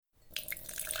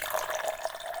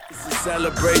It's a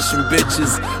celebration,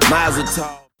 bitches. Mazel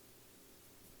tov.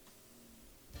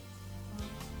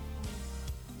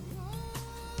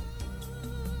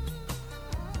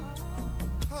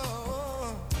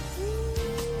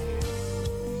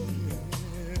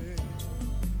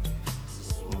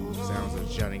 Sounds of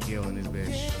Johnny Gill in this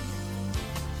bitch.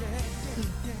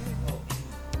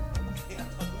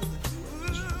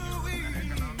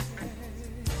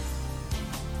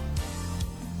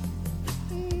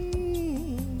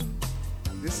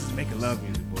 This is making love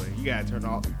music, boy. You gotta turn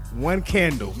off one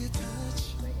candle.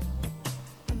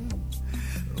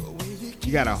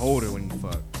 You gotta hold her when you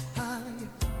fuck.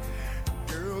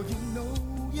 Girl, you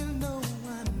know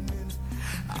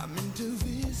I'm into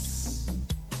this.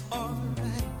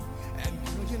 Alright, and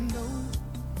girl, you know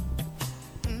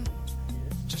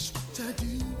just what I do.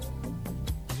 You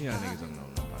know niggas don't know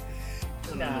nothing about this.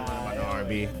 Don't know nothing about the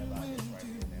R&B.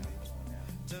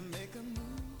 To make a move.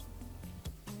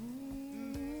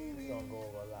 It's gonna go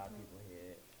over a lot of people's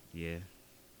head. Yeah.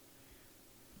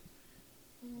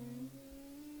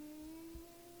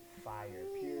 Fire,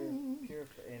 pure,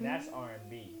 and that's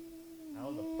R&B. I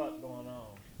don't know what the fuck going on.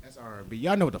 That's R&B.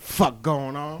 Y'all know what the fuck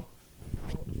going on.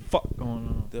 Fuck going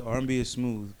on. The R&B is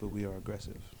smooth, but we are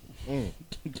aggressive.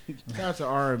 Shout out to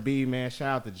R&B, man.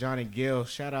 Shout out to Johnny Gill.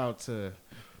 Shout out to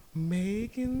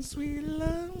Making Sweet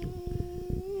Love.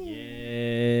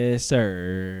 Yes,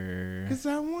 sir. Cause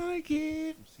I wanna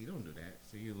give. See, don't do that.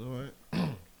 See, you Lord. Let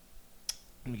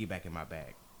me get back in my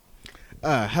bag.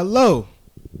 Hello,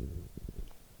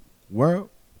 world,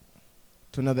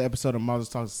 to another episode of Moses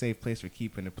Talks, a safe place for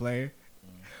keeping the player,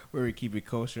 where we keep it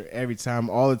kosher every time,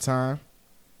 all the time.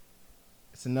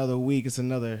 It's another week. It's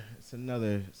another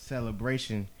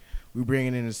celebration. We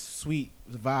bringing in the sweet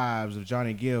vibes of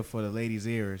Johnny Gill for the ladies'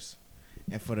 ears.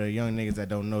 And for the young niggas that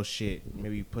don't know shit,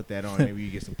 maybe you put that on. Maybe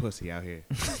you get some pussy out here.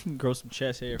 Grow some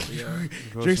chest hair for y'all.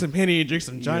 Drink some Henny and drink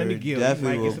some Johnny Gill. You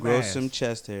Definitely might will get some grow ass. some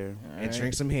chest hair. And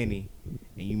drink some Henny,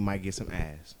 and you might get some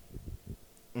ass.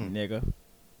 Nigga.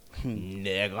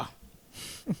 Nigga.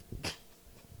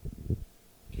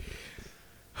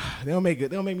 They don't make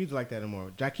music like that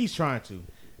anymore. Jackie's trying to.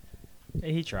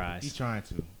 Hey, he tries. He's trying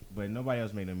to, but nobody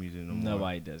else make no music no more.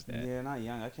 Nobody does that. Yeah, not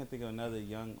young. I can't think of another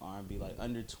young R&B, like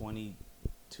under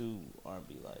 22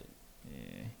 R&B, like Yeah,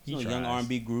 no he young tries.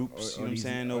 R&B groups. You know what I'm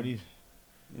saying? No, you know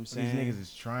what I'm These saying? niggas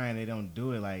is trying. They don't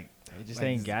do it like. They just like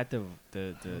ain't this- got the.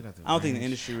 I don't think the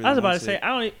industry really I was about to wants say. it. I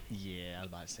don't. Yeah, I was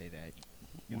about to say that.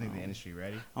 You think the industry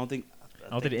ready? I don't think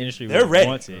I don't think the industry They're really ready.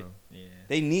 wants it. Yeah.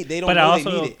 they don't But I know also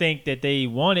they need don't it. think that they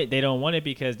want it. They don't want it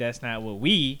because that's not what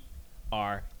we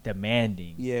are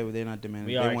demanding. Yeah, but they're not demanding.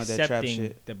 We They are want that trap accepting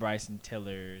shit. the Bryson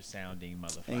Tiller sounding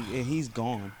motherfucker. And he's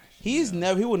gone. He's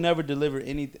never. He will never deliver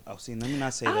anything. Oh, see, let me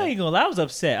not say I that. ain't gonna lie, I was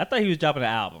upset. I thought he was dropping an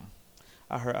album.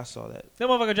 I saw that. That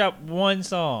motherfucker dropped one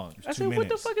song. I 2 said, what the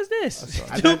minutes. fuck is this? I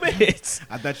saw it. 2 minutes.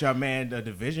 I thought y'all man the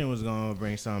division was gonna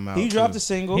bring something out. He dropped too. a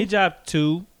single. He dropped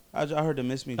 2. I heard the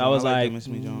Miss Me. I was like, the Miss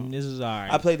Me Joint. this is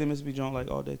alright. I played the Miss Me Joint like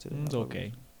all day today. It's I love okay.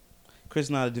 it. Chris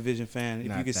not a Division fan. If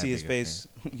Not you could that see his big a face,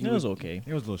 It was okay.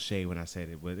 There was a little shade when I said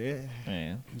it, but yeah.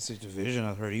 Man. It's a Division.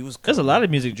 I heard he was. There's a lot of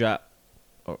music drop.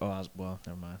 Well,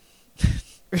 never mind.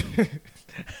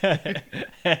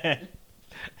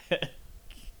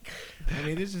 I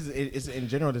mean, it's in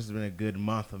general. This has been a good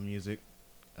month of music.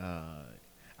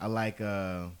 I like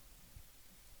It's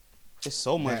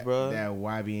so much, that, bro. That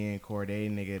YBN Corday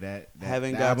nigga. That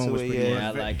Haven't the got album to was it pretty yet. much Yeah,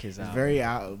 I very- like his It's album.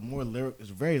 very more lyric. It's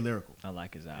very lyrical. I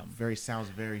like his album. Very sounds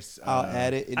very. I'll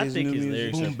add it. It I is think new his music.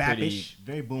 lyrics Boom are pretty- bapish.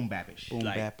 Very boom bapish. Boom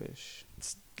like- bapish.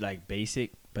 It's like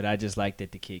basic, but I just like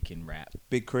that the kid can rap.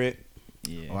 Big Crit.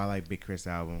 Yeah. Oh, I like Big Chris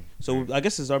album. So I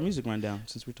guess it's our music rundown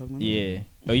since we're talking about Yeah. music.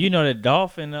 Oh, you know that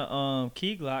Dolph and the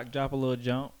Key Glock drop a little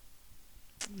jump.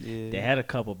 Yeah. They had a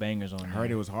couple bangers on I there. heard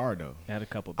it was hard though. They had a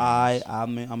couple bangers.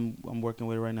 I'm working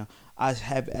with it right now. I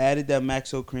have added that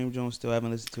Maxo Cream joint. Still haven't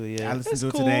listened to it yet. I listened That's to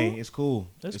it cool. today. It's cool.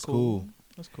 That's it's cool.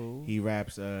 That's cool. He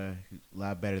raps a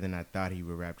lot better than I thought he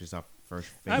would rap just off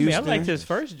first. I mean, I Houston. liked his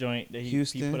first joint that he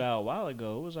Houston. put out a while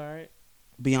ago. It was alright.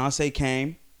 Beyonce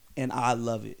came, and I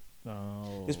love it.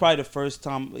 Oh. It's probably the first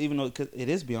time, even though 'cause it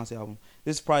is Beyonce album.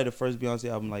 This is probably the first Beyonce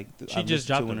album like She I've just listened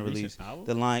dropped to when a it recent released. album?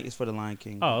 The Lion, it's for the Lion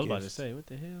King. Oh, I was about to Gifts. say, what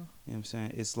the hell? You know what I'm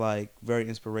saying? It's like very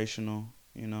inspirational,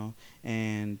 you know,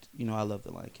 and you know I love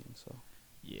the Lion King, so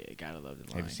Yeah, gotta love the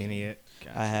line. Have you seen it yet?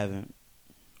 Gotcha. I haven't,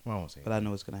 Well, I won't say. but I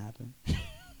know it's gonna happen.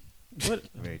 What?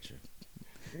 Very true.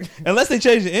 Unless they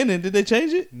change the ending. Did they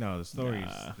change it? No, the story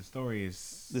Nah. is the story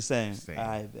is The same. Same.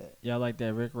 I bet. Y'all like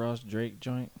that Rick Ross Drake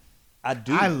joint? I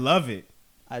do. I love it.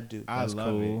 I do. I That's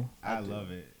love it. cool. I I do. love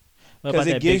it. What Because about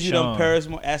it that gives Big you Sean?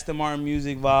 them Aston Martin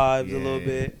music vibes a little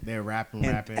bit. They're rapping.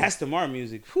 And Aston Martin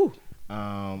music, whew.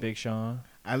 Big Sean.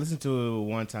 I listened to it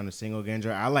one time, the single again.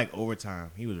 I like Overtime.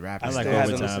 He was rapping. I like Still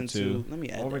haven't Overtime, listened too. Let me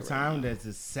add that Overtime. right now. That's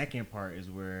the second part is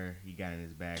where he got in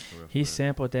his bag for real. He for real.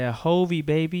 sampled that Hovey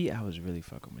baby. I was really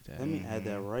fucking with that. Let me add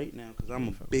that right now because I'm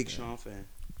a Fuck big with that. Sean fan.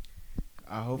 Hopefully,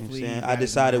 You know what I'm he saying? got I his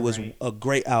decided it mind was right. a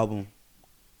great album.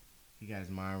 He got his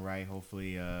mind right.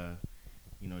 Hopefully, Janae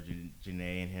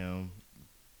and him,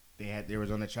 they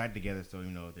was on the track together, so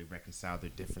they reconciled their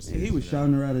differences. He was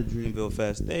shouting her out of Dreamville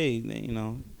Fest. They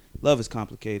love is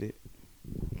complicated.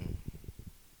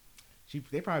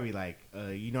 They probably like, how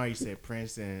you said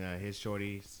Prince and his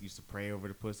shorty used to pray over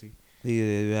the pussy.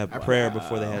 He had prayer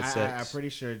before they had I'm sex. pretty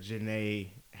sure Janae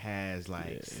has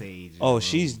sage. in Oh, the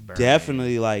she's room burning.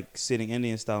 definitely like sitting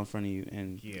Indian style in front of you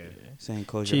and Yeah. saying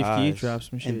close Chief your eyes. Keef dropped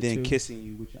some shit and then too. kissing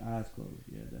you with your eyes closed.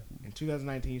 Yeah, definitely. In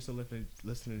 2019, you still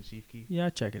listening to Chief Keef? Yeah,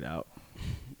 check it out.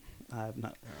 I have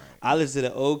not. I listened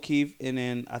to old Keef, and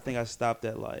then I think I stopped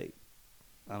at I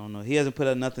don't know. He hasn't put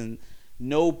out nothing.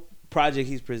 No project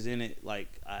he's presented I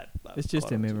It's just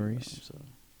caught in up to memories. him, so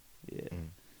yeah,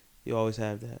 you always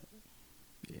have that.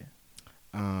 Yeah.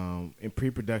 In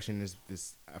pre-production, this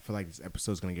I feel like this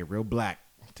episode's gonna get real black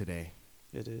today.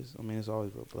 It is. I mean, it's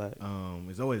always real black.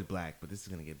 It's always black, but this is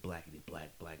gonna get blackity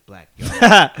black.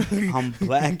 Y'all. I'm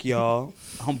black, y'all.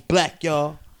 I'm black,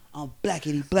 y'all. I'm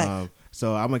blackity black.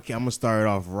 So I'm gonna start it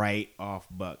off right off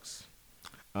Bucks.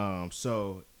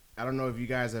 So I don't know if you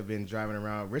guys have been driving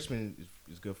around. Richmond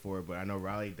is good for it, but I know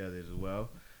Raleigh does it as well.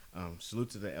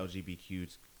 Salute to the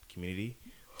LGBTQ community.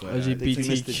 But,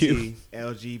 LGBTQ.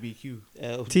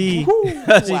 LGBTQ. T. Wow.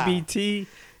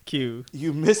 LGBTQ.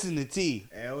 You missing the T.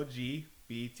 LGBTQ.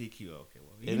 Okay, well,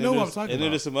 you And know then what I'm there's- talking and then about.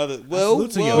 there's some other.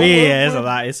 salute to y'all. Well, yeah, it's a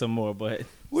lot. It's some more, but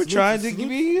We're trying to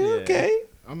be okay.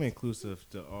 I'm inclusive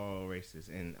to all races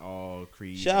and all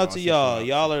creeds. Shout and out all to y'all. sexual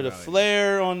Y'all are the sexuality.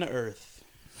 flare on the earth.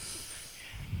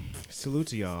 Salute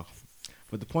to y'all.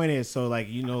 But the point is, so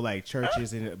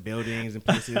churches and buildings and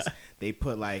places, they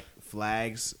put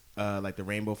flags, like the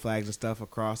rainbow flags and stuff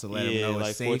across to let them know like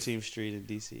it's safe. 14th Street in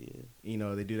DC.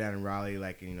 Yeah. They do that in Raleigh,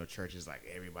 churches,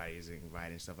 everybody's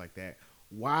invited and stuff like that.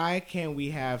 Why can't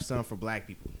we have some for black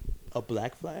people? A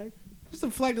black flag? Just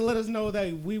a flag to let us know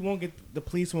that we won't get the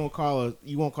police won't call us.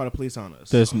 You won't call the police on us.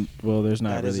 there's not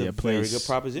That is really a a place. very good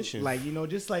proposition.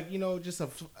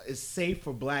 It's safe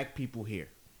for black people here.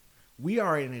 We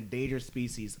are an endangered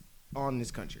species on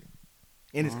this country,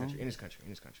 in this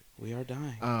country. We are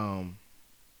dying.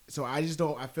 So I just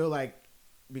don't. I feel like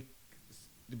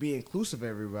to be inclusive of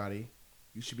everybody,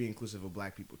 you should be inclusive of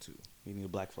black people too. We need a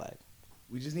black flag.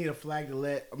 We just need a flag to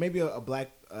let, or maybe a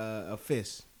black a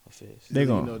fist. A fist. They're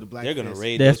gonna- the black They're gonna fist.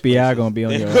 raid. The those FBI places. gonna be on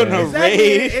They're your gonna ass. Exactly.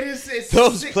 raid It's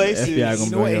those sickening. places. FBI gonna You know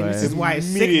be on what? your And this ass. is why it's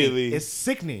Immediately. sickening. It's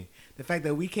sickening. The fact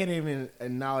that we can't even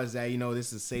acknowledge that this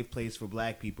is a safe place for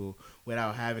black people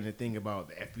without having to think about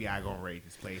the FBI gonna raid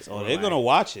this place. Oh, or they're gonna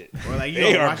watch it. Or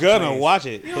They are gonna watch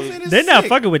it. You know what I'm saying? It's They're not sick.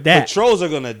 fucking with that. Patrols are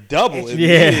gonna double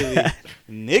Yeah. immediately.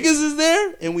 Niggas is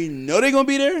there, and we know they're gonna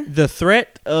be there. The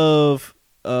threat of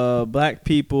black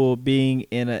people being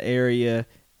in an area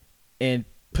and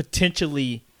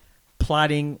potentially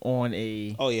plotting on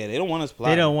a. Oh yeah, they don't want us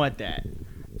plotting. They don't want that.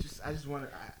 I just want.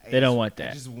 They don't want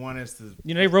that. I just want us to.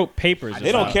 They wrote papers.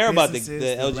 They don't about- care about the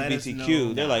businesses to let us LGBTQ.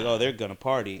 know. They're like, oh, they're gonna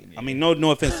party. I mean,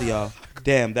 no offense to y'all.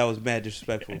 Damn, that was mad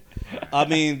disrespectful. I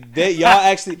mean,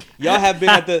 y'all have been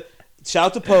at the shout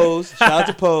out to Pose. Shout out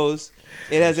to Pose.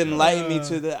 It has enlightened me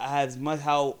to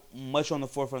how much on the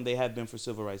forefront they have been for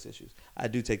civil rights issues. I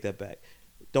do take that back.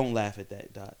 Don't laugh at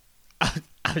that, Dot.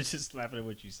 I was just laughing at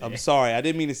what you said. I'm sorry. I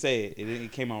didn't mean to say it.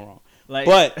 It came out wrong.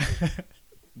 But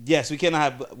Yes, we cannot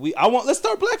have. Let's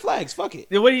start black flags. Fuck it.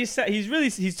 what he said,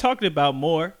 he's talking about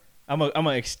more. I'm gonna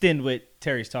extend what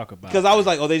Terry's talking about Because I was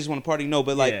like, oh, they just want to party. No,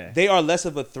 but Yeah. they are less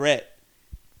of a threat.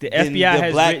 the than FBI the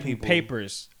has black written people.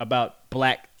 papers about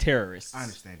black terrorists. I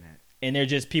understand that. And they're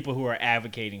just people who are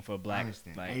advocating for I black.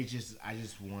 understand. Like, I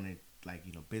just wanted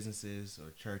businesses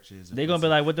or churches. Or they're gonna be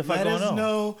like, what the fuck let going us on?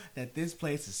 know that this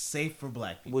place is safe for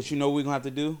black people. What you know we're gonna have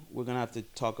to do? We're gonna have to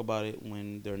talk about it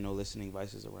when there are no listening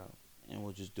devices around, and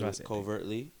we'll just do That's it it.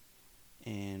 covertly,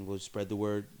 and we'll spread the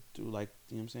word through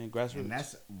grassroots. And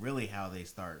that's really how they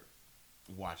start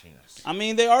watching us. I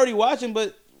mean, they're already watching,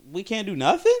 but we can't do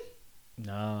nothing.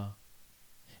 No.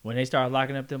 When they start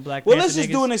locking up them black Well, Panther let's just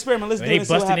niggas, do an experiment. Let's when do it they and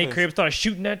see what busting their happens. crib, start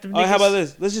shooting at them All niggas. right, how about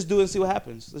this? Let's just do it and see what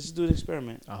happens. Let's just do an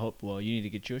experiment. I hope. Well, you need to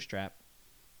get you a strap.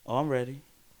 Oh, I'm ready.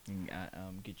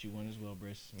 And get you one as well,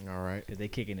 Briss. All right. Cause they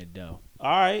kicking the dough. All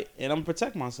right, and I'm gonna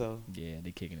protect myself. Yeah,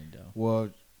 they kicking the dough. Well,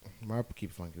 my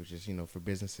keep funky was just for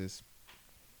businesses.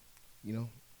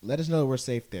 let us know that we're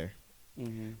safe there.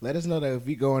 Mm-hmm. Let us know that if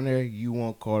we go in there, you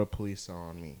won't call the police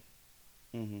on me.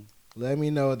 Mm-hmm. Let me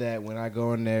know that when I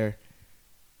go in there,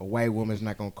 a white woman's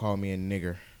not gonna call me a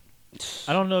nigger.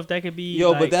 I don't know if that could be.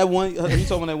 Yo, like, but that one, you talking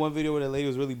about that one video where that lady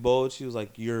was really bold? She was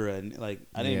like, "You're a," like,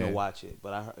 I didn't even watch it,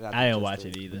 but I didn't watch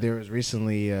it either. There was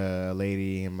recently a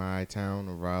lady in my town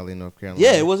of Raleigh, North Carolina.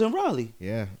 Yeah, it was in Raleigh.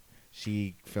 Yeah,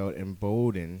 she felt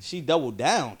emboldened. She doubled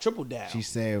down, tripled down. She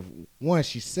said,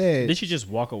 Did she just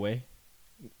walk away?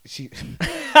 she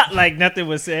Like nothing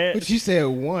was said. she said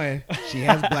one, she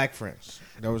has black friends.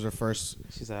 That was her first.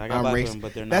 She said, "I got I'm black racist. friends,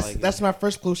 but they're not like That's my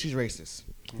first clue. She's racist.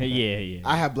 Yeah, yeah.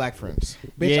 I have black friends.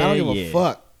 Bitch, I don't give a Yeah.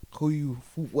 fuck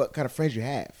what kind of friends you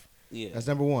have. you." Yeah, That's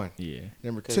number one. Yeah.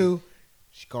 Number 'Cause- two,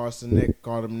 she called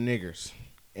them niggers,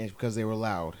 and because they were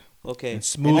loud. okay. And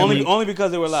smoothly- only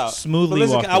because they were loud. smoothly But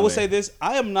listen, walked I will away. say this: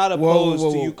 I am not Whoa, opposed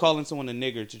whoa, to whoa. you calling someone a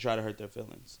nigger to try to hurt their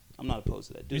feelings. I'm not opposed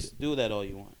to that. Do that all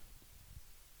you want.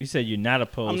 You said you're not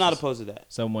opposed. I'm not opposed to that.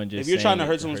 Someone just. If you're trying to saying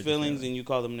hurt it someone's their feelings and you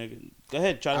call them nigger, go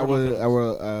ahead. Try to I hurt my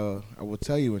will. feelings. I will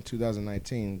tell you in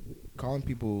 2019, calling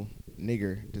people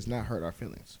nigger does not hurt our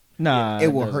feelings. Nah, It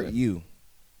will doesn't. hurt you.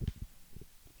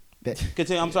 That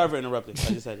Continue. I'm sorry for interrupting.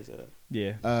 I just had to say that.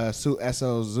 Yeah.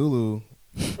 SL Zulu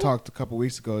talked a couple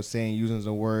weeks ago saying using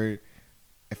the word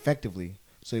effectively.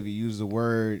 So if you use the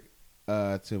word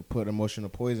to put emotional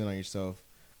poison on yourself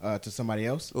to somebody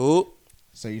else, Ooh,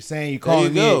 so you're saying you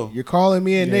go. you're calling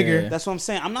me a Yeah. nigger. that's what I'm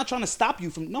saying. I'm not trying to stop you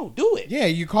from. No, do it. Yeah,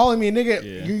 you calling me a nigger.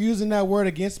 Yeah. You're using that word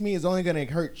against me is only gonna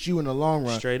hurt you in the long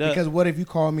run. Straight up. Because what if you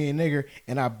call me a nigger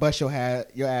and I bust your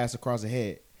ass across the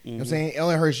head? You know what I'm saying? It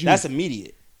only hurts you. That's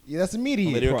immediate. Yeah, that's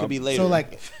immediate. But it could be later. So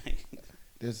like,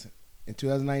 there's in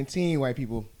 2019, white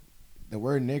people, the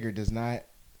word nigger does not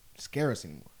scare us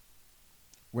anymore.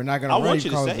 We're not gonna I run want you you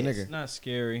to call us say a it. nigger. It's not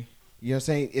scary. You know what I'm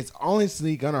saying? It's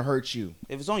honestly gonna hurt you.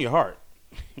 if it's on your heart,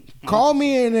 Call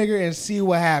me a nigger and see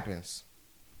what happens.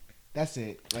 That's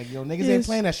it. Like niggas ain't Yes.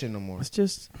 playing that shit no more. It's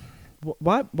just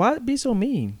why be so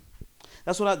mean?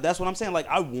 that's what I'm saying. Like,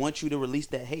 I want you to release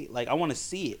that hate. Like, I want to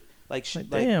see it. Like, Like,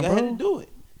 like damn, go ahead bro. and do it.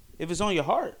 If it's on your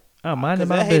heart, I'm minding because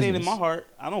my that hate business. ain't in my heart.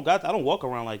 I don't walk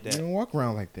around like You that. don't walk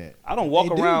around like that. I don't walk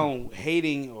They do. around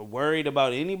hating or worried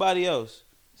about anybody else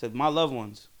except my loved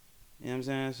ones. You know what I'm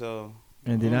saying? So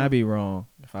And then I'd be wrong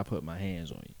if I put my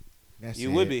hands on you. That's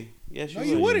you it. would be. Yes, No, you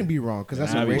you would. wouldn't be wrong because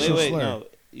that's Nah, a wait, racial Wait, slur. no,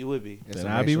 you would be. That's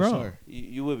Then a I'd be racial wrong. slur.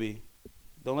 You would be.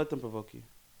 Don't let them provoke you.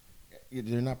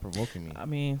 They're not provoking me. I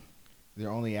mean,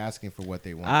 They're only asking for what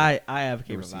they want. I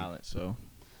advocate for Receive. violence, so Well,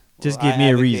 just I give me a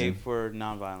advocate reason. for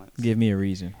nonviolence. Give me a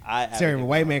reason. I Terry, if advocate a for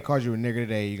white man nonviolence. calls you a nigger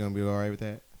today, you gonna be all right with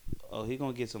that? Oh, he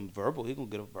gonna get some verbal. He gonna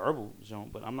get a verbal zone,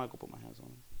 but I'm not gonna put my hands on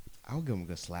him. I'll give him a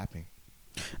good slapping.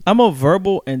 I'm a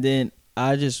verbal, and then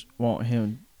I just want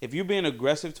him. If you're being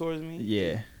aggressive towards me,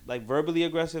 Yeah, like verbally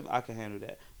aggressive, I can handle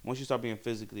that. Once you start being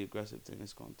physically aggressive, then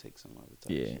it's gonna take some other type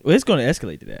yeah. of shit. Well, it's gonna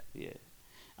escalate to that. Yeah.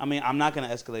 I mean, I'm not gonna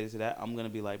escalate it to that. I'm gonna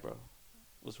be like, bro,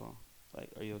 what's wrong? Like,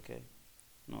 are you okay?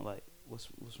 No, like, what's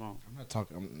wrong? I'm not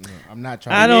talking. I'm not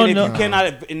trying. I And don't then know. if you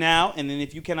cannot now, and then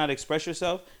if you cannot express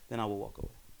yourself, then I will walk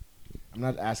away. I'm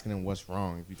not asking him what's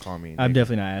wrong. If you call me, a I'm nigger.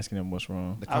 definitely not asking him what's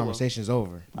wrong. The I will. conversation's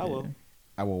over. I will,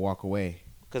 I will walk away.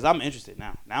 cause I'm interested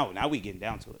now. Now we getting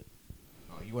down to it.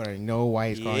 Oh, you want to know why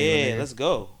he's calling you a Yeah, nigger? let's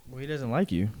go. Well, he doesn't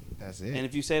like you. That's And it.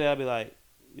 if you say that, I'll be like,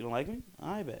 you don't like me?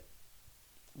 I bet.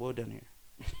 We're done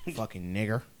here. Fucking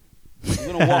nigger.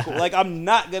 I'm gonna walk. Like I'm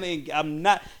not.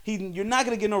 You're not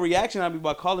gonna get no reaction out of me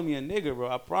by calling me a nigger, bro.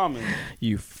 I promise.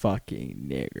 You fucking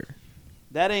nigger.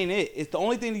 That ain't it. It's the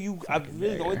only thing that you. I Fucking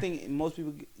really the only nigger. thing most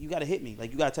people. You gotta hit me.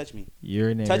 Like you gotta touch me. You're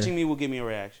a nigger. Touching me will give me a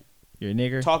reaction. You're a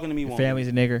nigger. Talking to me Your won't. family's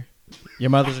a nigger. Your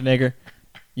mother's a nigger.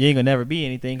 You ain't gonna never be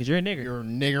anything because you're a nigger. You're a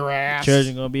nigger ass.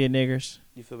 Children gonna be a niggers.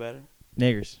 You feel better?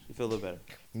 Niggers. You feel a little better?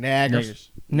 Naggers.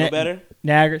 Niggers. Feel better?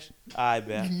 Naggers. I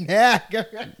bet.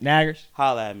 Nagger. Naggers.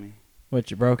 Holla at me. With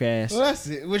your broke ass. Well, that's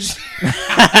it. Which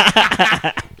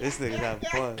This nigga's having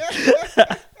fun.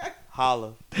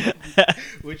 Holla.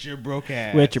 with your broke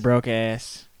ass. With your broke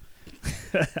ass.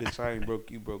 Bitch, I ain't broke.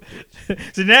 You broke,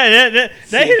 bitch. So that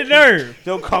hit a nerve.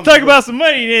 Don't call me. Talk broke. about some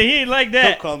money then. He ain't like Don't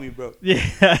that. call me broke. Yeah.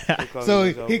 Don't call So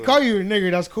me broke. he call you a nigger.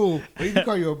 That's cool. But if he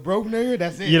call you a broke nigger,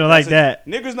 that's it. You don't like that.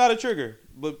 Nigger's not a trigger,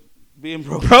 but being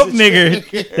broke. Broke is a trigger.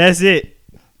 nigger. That's it.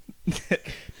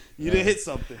 You didn't hit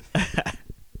something.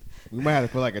 We might have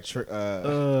to put like a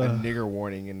nigger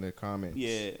warning in the comments.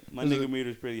 Yeah, my There's nigger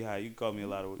meter's pretty high. You can call me a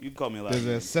lot of. You can call me a lot. There's of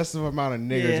an names. excessive amount of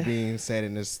niggers Yeah. being said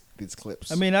in these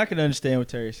clips. I mean, I can understand what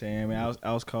Terry's saying. I mean,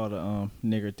 I was called a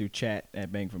nigger through chat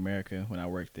at Bank of America when I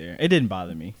worked there. It didn't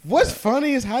bother me. What's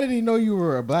funny is how did he know you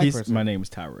were a black person? My name is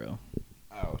Tyrell.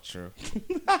 Oh, true.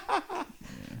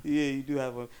 Yeah, you do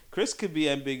have one. Chris could be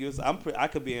ambiguous. I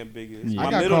could be ambiguous. Yeah. I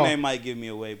My got middle called- name might give me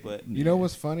away, but You know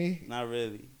what's funny? not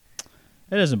really.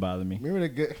 It doesn't bother me. Remember the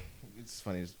good? It's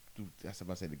funny. That's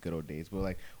about to say the good old days, but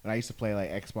like when I used to play like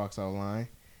Xbox Online,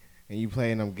 and you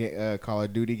playing them Call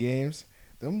of Duty games,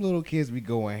 them little kids be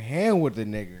going ham with the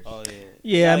niggers. Oh yeah.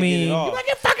 Yeah, Gotta I get mean- it off. You like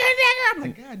a fucking nigger? I'm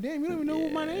like, God damn, you don't even know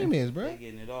what my Yeah. name is, They bro.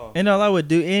 getting it off. And all I would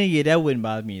do, and yeah, that wouldn't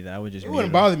bother me either. I would just. It mute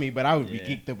wouldn't them. bother me, but I would be Yeah.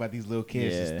 geeked up by these little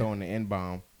kids just Yeah. throwing the N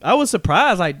bomb. I was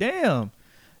surprised, like, damn,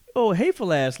 oh,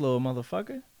 hateful ass little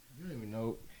motherfucker. You don't even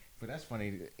know. But that's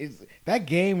funny. That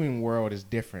gaming world is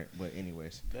different. But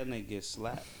anyways, That nigga get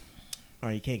slapped. oh,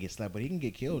 you can't get slapped, but he can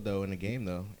get killed though in the game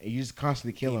though. And you just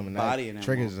constantly kill him, and Bodying that that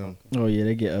triggers him. Oh yeah,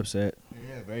 they get upset.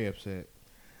 Yeah, very upset.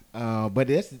 But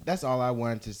that's all I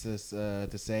wanted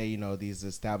to say. You know, these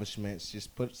establishments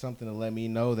just put something to let me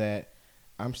know that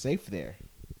I'm safe there.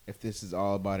 If this is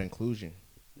all about inclusion,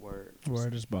 Word.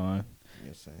 Word is bond. you know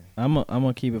what I'm saying. I'm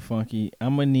gonna keep it funky.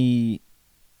 I'm gonna need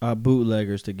our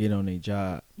bootleggers to get on their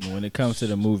job when it comes to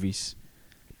the movies.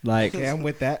 Like, Okay, I'm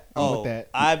with that. I'm with that.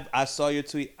 I saw your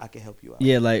tweet. I can help you out.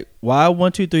 yeah, like why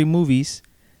 123 movies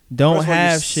don't First of all,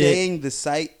 have you're shit. saying the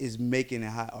site is making it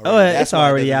hot already. Oh, That's it's why it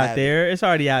already doesn't out have it. there. It's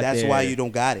already out there. That's why you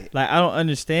don't got it. Like, I don't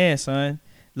understand, son.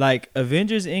 Like,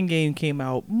 Avengers Endgame came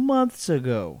out months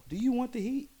ago, Do you want the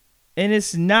heat? and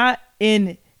it's not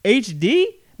in HD.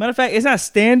 Matter of fact, it's not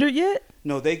standard yet.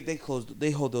 No, they closed.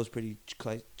 They hold those pretty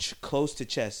close to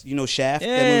chest. You know Shaft. That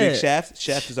Yeah. movie Shaft.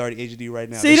 Shaft is already HD right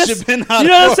now. See, That that's, shit been you out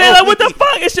know what I'm for saying? a Like, what the week.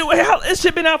 fuck? It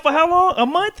should been out for how long? A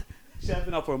month? Shaft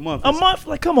been out for a month. A month?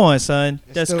 Like, come on, son.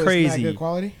 That's Still, it's not crazy. good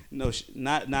quality. No,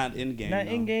 not in game. Not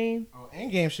in game. Oh,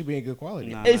 Endgame should be in good quality.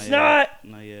 Nah, It's Not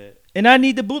yet. And I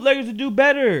need the bootleggers to do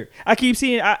better. I keep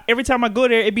seeing every time I go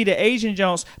there, it be the Asian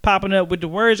Jones popping up with the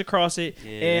words across it, Yeah,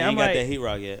 and they I'm ain't got like, that heat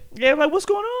rock yet. yeah, I'm like, what's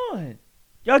going on?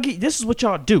 Y'all this is what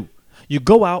y'all do. You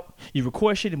go out, you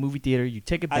record shit in the movie theater, you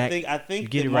take it back. I you think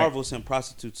get that it right. Marvel sent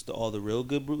prostitutes to all the real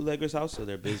good bootleggers' house, so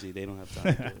they're busy. They don't have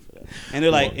time to do it for that. And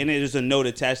they're like, and there's a note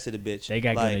attached to the bitch. They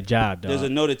got to like, get a job, dog. There's a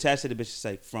note attached to the bitch. It's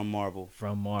like from Marvel.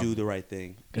 From Marvel. Do the right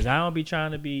thing. Because I don't be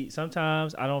trying to be.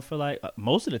 Sometimes I don't feel like.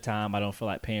 Most of the time, I don't feel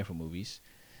like paying for movies,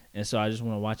 and so I just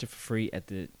want to watch it for free at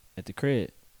the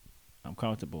crib. I'm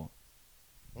comfortable.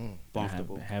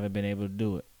 Comfortable. Haven't been able to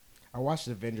do it. I watched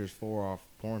Avengers 4 off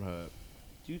Pornhub.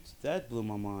 Dude, that blew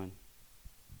my mind.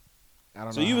 I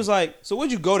don't So know. you was like, so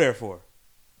what'd you go there for?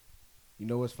 You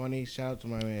know what's funny? Shout out to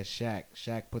my man Shaq.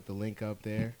 Shaq put the link up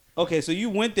there. Okay, so you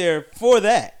went there for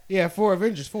that. Yeah, for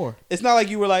Avengers 4. It's not like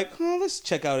you were like, let's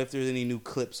check out if there's any new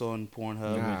clips on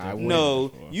Pornhub. Nah, I went no,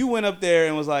 before. you went up there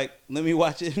and was like, let me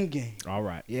watch it in game. All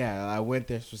right. Yeah, I went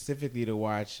there specifically to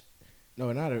watch.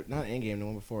 No, not Endgame, the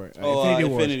one before it.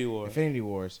 Infinity War. Infinity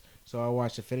Wars. So I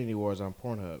watched Infinity Wars on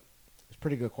Pornhub. It's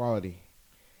pretty good quality.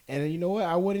 And you know what?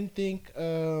 I wouldn't think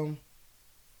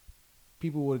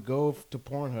people would go to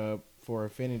Pornhub for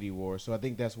Infinity War. So I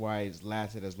think that's why it's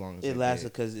lasted as long as It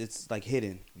lasted because it's like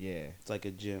hidden. Yeah, It's like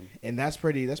a gym. and that's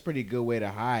pretty good way to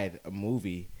hide a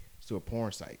movie to a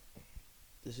porn site.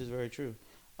 This is very true.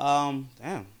 Damn,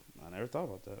 I never thought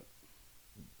about that.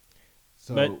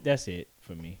 So But that's it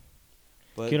for me.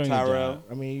 But Get on your Tyrell, job.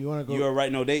 I mean, you want to go? you are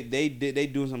right. No, they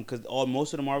doing something because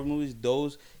most of the Marvel movies,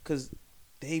 because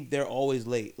they're always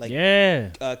late. Like Yeah.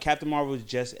 Captain Marvel was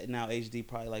just now HD,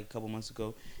 probably like a couple months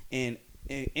ago, and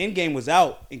Endgame was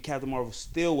out, and Captain Marvel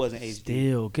still wasn't HD.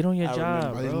 Still, get on your I job,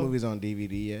 remember. Are these bro. movies on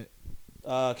DVD yet?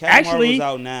 Captain Actually, Marvel's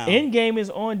out now. Endgame is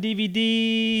on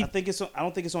DVD I think it's. I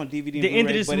don't think it's on DVD. The and end of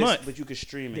Blu-ray, this but month. but you can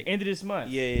stream the it. end of this month.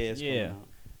 Yeah, it's coming Yeah. out.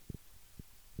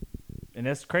 And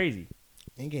that's crazy.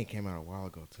 Endgame came out a while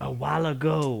ago too. A while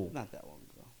ago. Not that long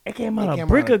ago. It came It out came a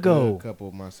brick a ago. good couple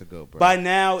of months ago, bro. By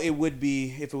now, it would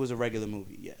be if it was a regular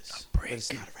movie. Yes, A brick. but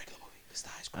it's not a regular movie. It's the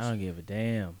high school. I don't give a damn.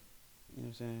 You know what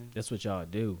I'm saying? That's what y'all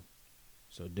do.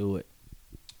 So do it.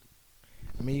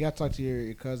 I mean, you got to talk to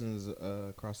your cousins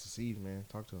across the seas, man.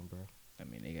 Talk to them, bro. I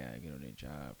mean, they gotta get on their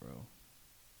job, bro.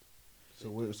 So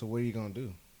what are you gonna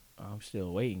do? I'm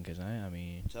still waiting because I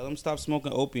mean, Tell them stop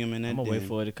smoking opium in that I'm gonna den. wait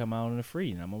for it to come out on the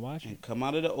free, and I'm gonna watch it. And come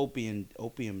out of the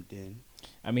opium den.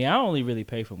 I mean, I only really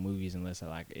pay for movies unless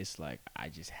it's like I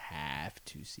just have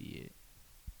to see it.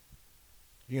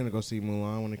 You gonna go see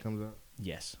Mulan when it comes out?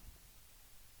 Yes.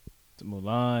 To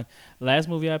Mulan. Last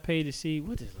movie I paid to see.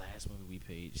 What is the last movie we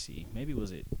paid to see? Maybe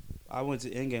was it? I went to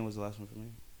Endgame was the last one for me.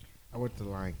 I went to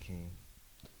Lion King.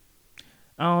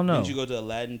 I don't know. Didn't you go to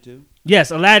Aladdin too?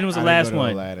 Yes, Aladdin was the I didn't last go to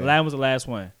one. Aladdin. Aladdin was the last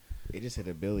one. It just hit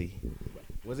a Billy.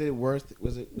 Was it worth?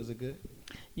 Was it good?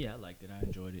 Yeah, I liked it. I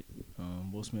enjoyed it.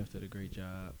 Will Smith did a great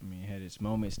job. I mean, it had its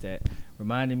moments that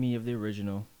reminded me of the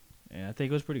original. and I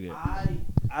think it was pretty good.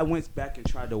 I went back and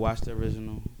tried to watch the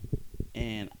original,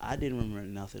 and I didn't remember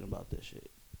nothing about this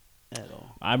shit at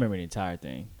all. I remember the entire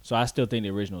thing, so I still think the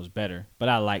original is better, but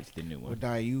I liked the new Well, one.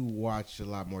 Di, you watch a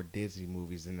lot more Disney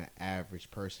movies than the average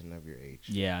person of your age.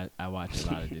 Yeah, I watched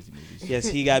a lot of Disney movies. Yes,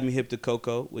 he got me hip to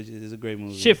Coco, which is a great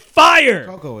movie. Shit, fire,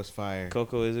 Coco is fire.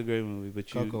 Coco is a great movie,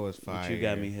 but you, Coco is but fire. you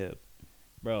got me hip.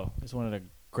 bro. It's one of the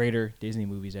greater Disney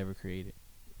movies ever created.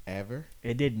 Ever?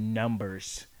 It did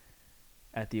numbers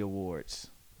at the awards,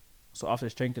 so off the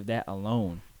strength of that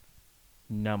alone,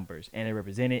 numbers, and it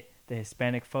represented the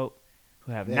Hispanic folk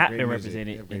who have They have not great been music. represented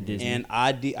They have in great Disney. And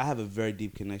I have a very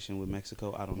deep connection with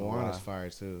Mexico. I don't know Moana's why. fire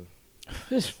too.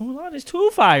 This Mulan is too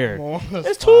fire. Moana's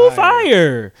It's too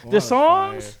fire. The Moana's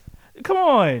songs, come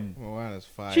on. Moana's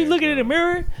fire. She looking in the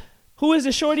mirror. Who is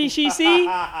the shorty she see?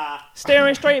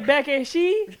 Staring straight back at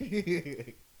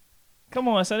she. Come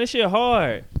on, son. This shit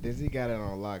hard. Disney got it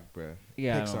on lock, bro.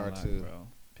 Yeah, Pixar too. bro.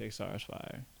 Pixar's fire.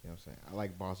 You know what I'm saying? I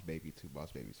like Boss Baby too.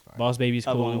 Boss Baby's fire. Boss Baby's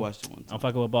I've cool. only watched it one time. I'm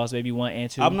fucking with Boss Baby 1 and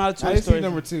 2. I'm not a I Toy didn't see Story.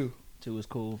 number 2. 2 is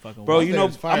cool. Fucking Bro, with you Boss know,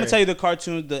 Baby's I'm fire. gonna tell you the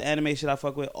cartoons, the animation I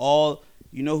fuck with. All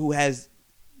you know who has,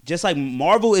 just like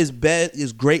Marvel is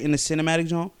great in the cinematic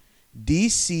genre.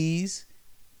 DC's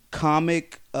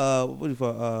comic, what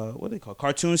do they call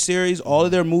cartoon series? All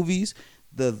of their movies,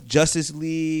 the Justice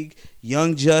League,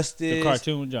 Young Justice, the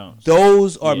cartoon Jones.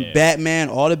 those are Yeah. Batman.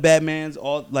 All the Batmans,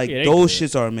 all like Yeah, they those good.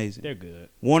 shits are amazing. They're good.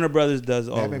 Warner Brothers does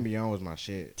all. Batman Beyond was my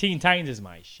shit. Teen Titans is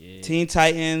my shit. Teen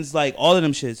Titans, like all of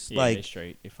them shits, Yeah, they like.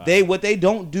 straight. They fire. They what they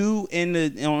don't do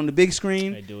on the big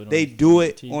screen, They do it on they the do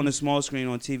it TV. on the small screen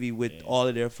on TV with Yeah. all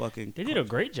of their fucking. They did a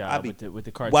great I job be with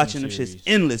the cartoon watching them series. shits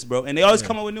endless, bro, and they always Yeah.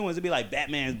 come up with new ones. It'd be like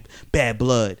Batman, Bad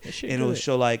Blood, That shit and it would good.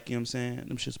 show like you know what I'm saying.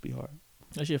 Them shits be hard.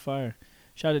 That shit fire.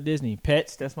 Shout out to Disney.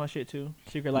 Pets, that's my shit too.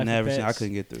 Secret Life Never of seen. Pets. I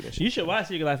couldn't get through that shit. You should watch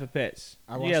Secret Life of Pets.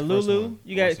 I You watched got the first Lulu. one.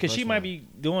 You I got watched the because she first might one. be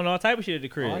doing all type of shit at the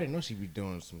Oh, crib. I didn't know she'd be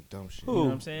doing some dumb shit. Who? You know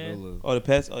what I'm saying? Lulu. Oh, the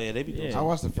pets. Oh yeah, they be doing. Yeah. I something.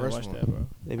 watched the You gotta first watch one. that, bro.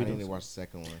 They I be didn't doing. watch the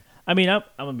second one. I mean, I'm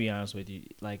gonna be honest with you.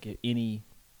 Like, if any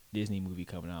Disney movie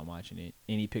coming out, I'm watching it.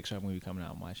 Any Pixar movie coming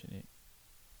out, I'm watching it.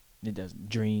 It doesn't.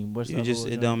 Dream. What's the You other just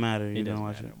one? it don't matter. It You don't doesn't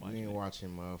watch matter. it. I'm You watching ain't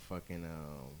it. watching motherfucking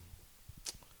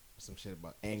some shit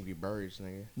about Angry Birds,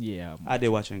 nigga. Yeah, I did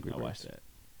watch Angry I Birds. watched that.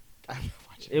 I'm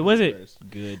watching It Angry wasn't Birds.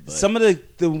 good, but Some of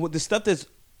the stuff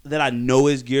that I know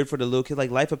is geared for the little kids,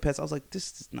 like Life of Pets. I was like,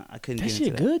 this is not. I couldn't that get into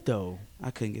shit that. good though.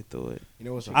 I couldn't get through it. You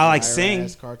know what's a I like fire Sing.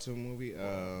 ass cartoon movie?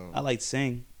 I like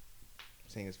Sing.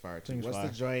 Sing is fire too. Sing's What's fire.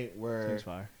 the joint where Things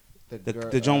fire.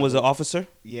 The John was an officer.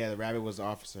 Yeah, the rabbit was the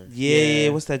officer. Yeah,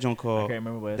 what's that John I called? can't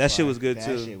remember what. That shit was good that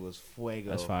too. shit was fuego.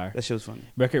 That's fire. That shit was funny.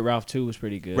 Wreck-It Ralph 2 was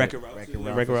pretty good. Wreck-It Ralph. Wreck-It too.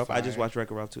 Ralph Wreck-It was Ralph. I just fire. watched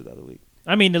Wreck-It Ralph 2 the other week.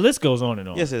 I mean, the list goes on and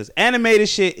on. Yes, it is. Animated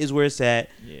shit is where it's at.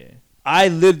 Yeah. I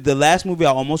lived the last movie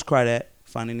I almost cried at.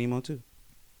 Finding Nemo 2.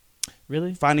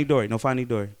 Really? Finding Dory. No, Finding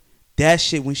Dory. That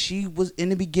shit when she was in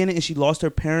the beginning and she lost her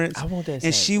parents I want that.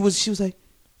 and sad. she was like,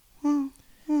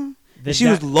 The she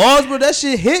was di- lost, bro. That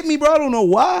shit hit me, bro. I don't know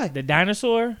why. the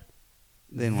dinosaur.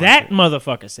 Didn't watch That it.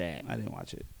 motherfucker sad. I didn't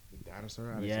watch it. The dinosaur.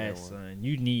 I didn't see Yes, that one. son.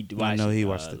 You need to watch. I know it, he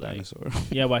watched the like- dinosaur.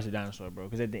 Yeah, watch the dinosaur, bro.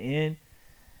 Because at the end,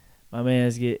 my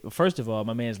man's first of all,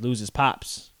 my man's loses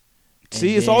pops. And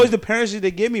See, it's then always the parents that they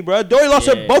give me, bro. Dory lost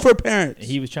Yeah. her both her parents.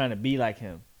 he was trying to be like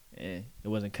him, and it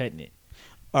wasn't cutting it.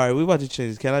 All right, we about to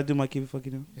change this. Can I do my keep it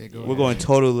fucking now? Yeah, go We're ahead. going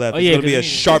total left. Oh, It's yeah, gonna be 'cause a we need-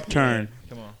 sharp yeah, turn.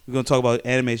 Come on. We're gonna talk about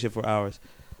animation for hours.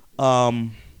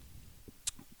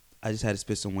 I just had to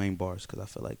spit some Wayne bars because I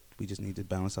feel like we just need to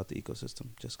balance out the ecosystem.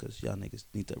 Just because y'all niggas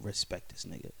need to respect this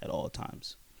nigga at all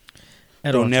times.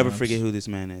 Don't never forget who this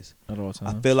man is. At all I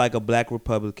times. feel like a black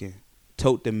Republican.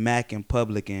 Tote the Mac in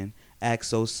publican. Act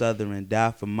so southern.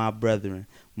 Die for my brethren.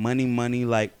 Money, money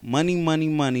like money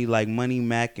like Money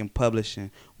Mac and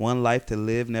publishing. One life to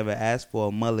live. Never ask for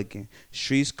a mulligan.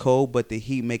 Streets cold, but the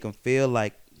heat make 'em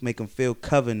feel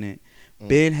covenant.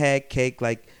 Ben had cake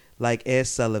like Ed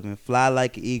Sullivan. Fly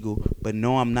like an eagle, but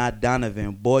no, I'm not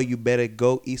Donovan. Boy, you better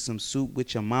go eat some soup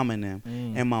with your mom and them.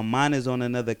 And my mind is on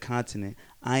another continent.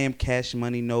 I am cash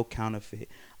money, no counterfeit.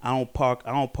 I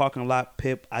don't parking lot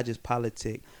pip, I just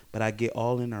politic. But I get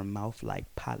all in her mouth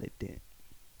like Polydent.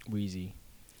 Wheezy.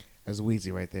 That's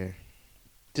Weezy right there.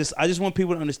 I just want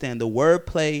people to understand the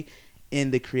wordplay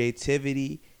and the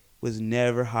creativity was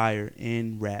never higher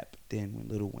in rap than when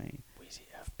Lil Wayne. Wheezy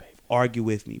F, baby. Argue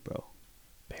with me, bro.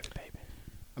 Baby, baby.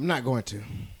 I'm not going to.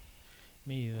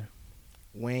 Me either.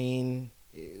 Wayne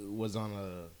was on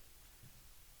a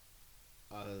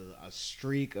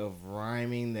streak of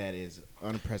rhyming that is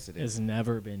unprecedented. It's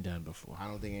never been done before. I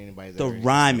don't think anybody's The ever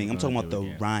rhyming. I'm gonna talking about do the it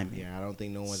again. rhyming. Yeah, I don't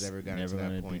think no one's ever gotten Never to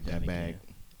gonna that be point, done that bag. again.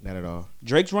 Not at all.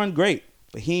 Drake's run great.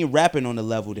 But he ain't rapping on the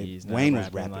level that He's not Wayne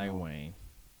was rapping like on. Wayne.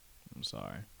 I'm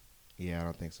sorry. Yeah, I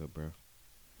don't think so, bro.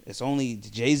 It's only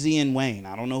Jay-Z and Wayne.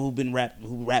 I don't know who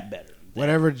rap better.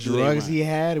 Whatever Do they drugs rhyme? he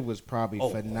had was probably Oh.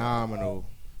 phenomenal.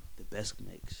 The best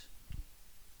mix.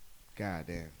 God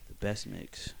damn. The best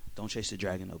mix. Don't chase the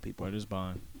dragon, though, people. Where does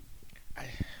Bond?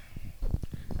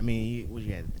 I mean, what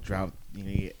you had? The drought. You know,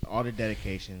 you had all the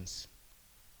dedications.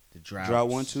 The drought. Drought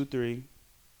 1, 2, 3.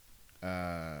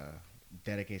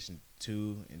 Dedication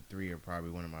 2 and 3 are probably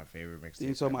one of my favorite mixtapes.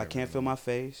 You talking about I Can't Feel My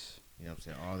Face? You know what I'm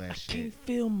saying? All that I shit. can't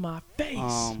feel my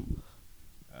face.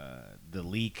 The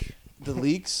leak. The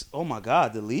Leaks. Oh my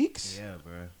God, The Leaks. Yeah,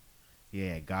 bro.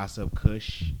 Yeah, Gossip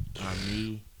Kush on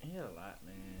me. He had a lot,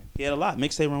 man. He had a lot.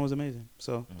 Mixtape run was amazing.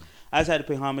 So I just had to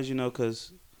pay homage, you know,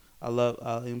 because I love. You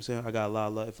know what I'm saying? I got a lot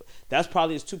of love. That's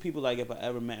probably it's two people like if I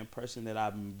ever met in person that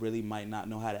I really might not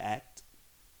know how to act,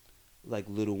 like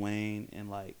Lil Wayne and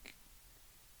like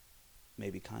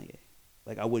maybe Kanye.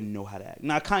 Like I wouldn't know how to act.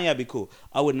 Now Kanye'd be cool.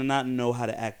 I would not know how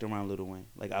to act around Lil Wayne.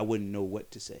 Like I wouldn't know what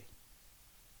to say.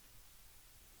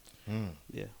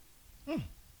 Yeah. That's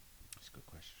a good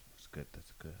question. That's good.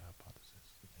 That's a good hypothesis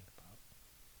to think about.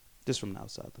 Just from the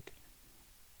outside looking.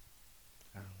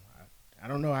 I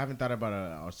don't know. I haven't thought about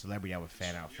a celebrity I would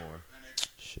fan out for.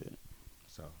 Shit.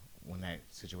 So when that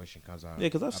situation comes out, Yeah,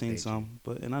 because I've I'll seen update some,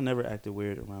 and I never acted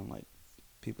weird around like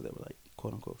people that were like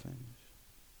quote unquote famous.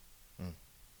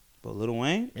 But Lil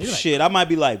Wayne, Maybe like- shit, I might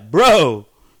be like, bro,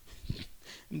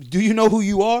 do you know who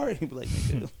you are? He'd be like,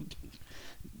 nigga,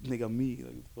 nigga, me.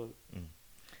 Like, what the fuck?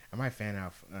 I might fan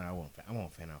out. I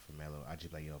won't fan out for Mello. I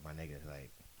just be like, yo, my nigga, like,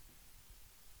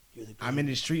 You're the I'm in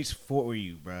the streets for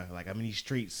you, bro. Like, I'm in these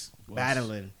streets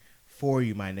battling for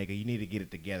you, my nigga. You need to get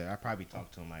it together. I probably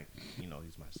talk to him like, you know,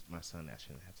 he's my son. I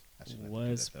shouldn't have to do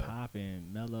What's that, though. poppin',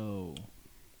 Mello?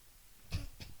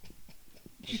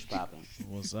 What's poppin'?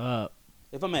 What's up?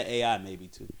 If I'm at AI, maybe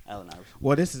too. Allen Iverson.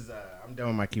 Well, this is I'm done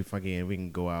with my Keep Funky, and we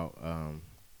can go out,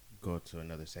 go to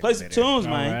another segment. Play some later. tunes,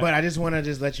 All man. right. But I just want to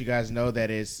just let you guys know that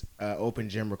it's open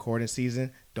gym recording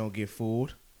season. Don't get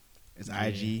fooled. It's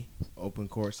IG open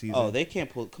court season. Oh, they can't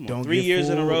pull. Come on, Don't 3 get years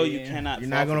in a fooled. row, you Yeah. cannot. You're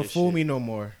fall not for gonna this fool shit. me no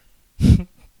more.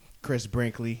 Chris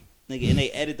Brinkley. Nigga. And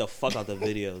they edit the fuck out the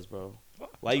videos, bro.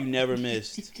 Why you never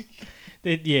missed?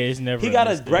 Yeah, it's never. He got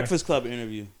a missed there. Breakfast Club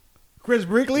interview. Chris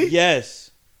Brinkley? Yes,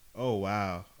 Oh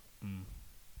wow.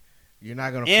 You're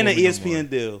not gonna and fool an me no ESPN more.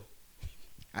 deal.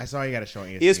 I saw you got a show on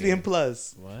ESPN. ESPN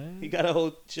Plus. What? He got a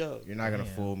whole show. You're not gonna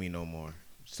Damn. fool me no more.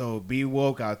 So be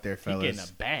woke out there, He fellas. getting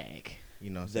a bag.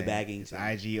 You know what I'm The saying? bagging It's too.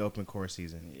 IG open court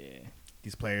season. Yeah.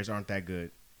 These players aren't that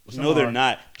good. No, they're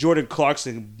not. Jordan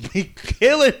Clarkson be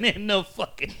killing in the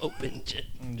fucking open gym.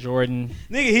 Jordan.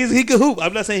 Nigga, he can hoop.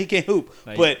 I'm not saying he can't hoop,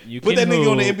 Like, but you put that can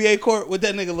nigga on the hoop. NBA court. What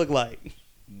that nigga look like?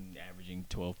 Averaging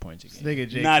 12 points a This game. nigga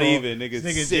J. Not Cole, even, nigga, This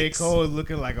nigga J. 6. Cole is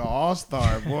looking like an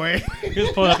all-star, boy. He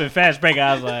was pulling up in fast break.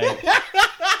 I was like,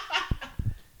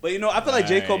 But you know, I feel like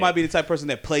J. Cole Right. might be the type of person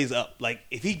that plays up. Like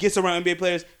if he gets around NBA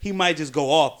players, he might just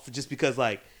go off just because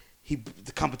like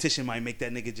the competition might make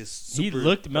that nigga just super he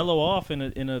looked Mellow off in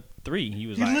a 3. He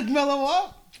was You like, look mellow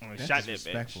up. shot that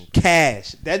disrespectful. bitch.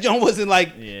 cash. That joint wasn't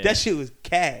like Yeah. that shit was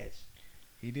cash.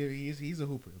 He did. He's a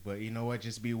hooper. But you know what?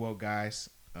 Just be woke, guys.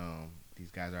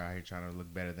 These guys are out here trying to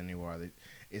look better than they were.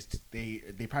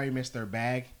 They probably missed their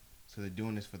bag, so they're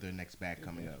doing this for their next bag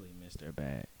coming up. Definitely missed their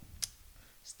bag.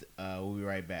 We'll be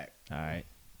right back. All right.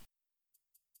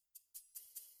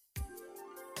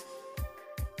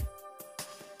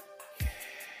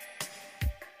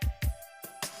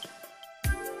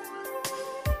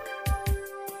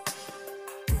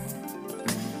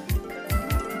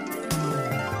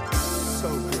 So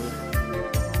good.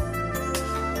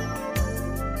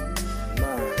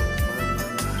 My.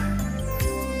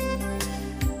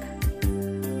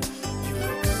 You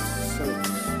look so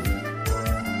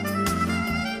sweet.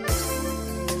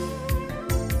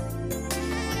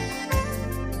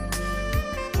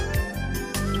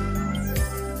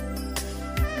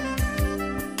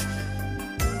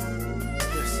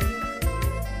 Listen.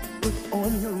 Put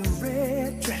on your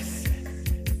red dress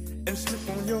and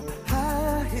slip on your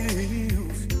high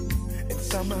heels and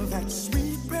some of that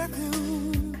sweet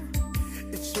perfume.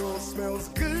 It sure smells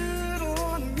good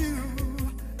on you.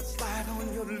 Slide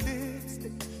on your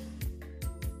lipstick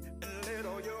and let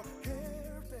all your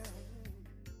hair down.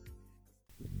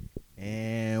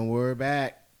 And we're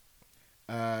back.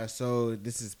 So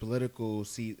this is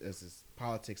this is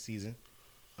politics season.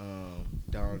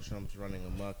 Donald Trump's running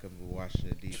amok of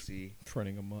Washington D.C.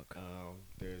 Running amok.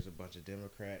 There's a bunch of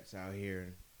Democrats out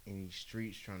here in these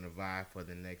streets trying to vie for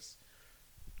the next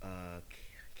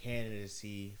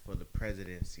candidacy for the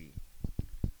presidency.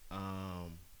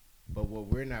 But what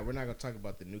we're not gonna talk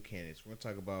about the new candidates. We're gonna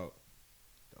talk about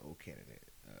the old candidate,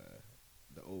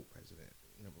 the old president,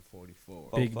 number 44,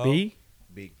 Big Fofo. B.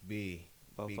 Big B,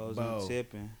 Big Fofo's Bo,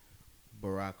 tipping.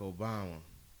 Barack Obama.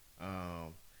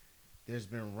 There's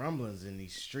been rumblings in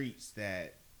these streets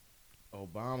that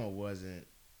Obama wasn't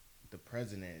the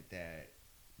president that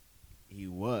he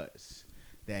was,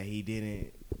 that he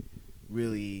didn't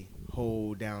really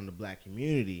hold down the black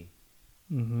community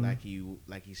Mm-hmm.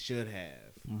 like he should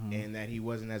have, and that he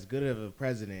wasn't as good of a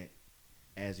president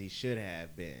as he should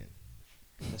have been.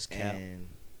 That's cap. And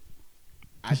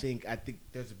I think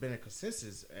there's been a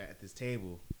consensus at this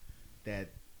table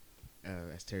that,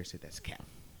 as Terry said, that's cap.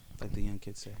 Like the young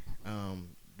kids say.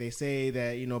 They say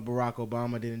that Barack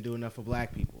Obama didn't do enough for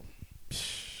black people.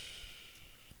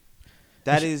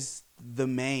 That is the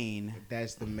main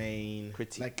That's the main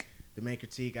critique. Like, the main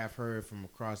critique I've heard from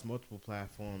across multiple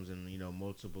platforms and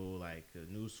multiple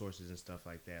news sources and stuff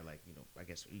like that. Like I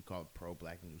guess you call it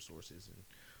pro-black news sources and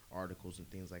articles and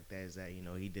things like that. Is that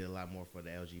he did a lot more for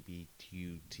the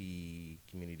LGBTQT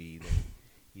community than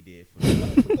he did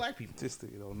for black people. Just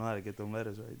you don't know how to get them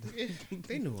letters right.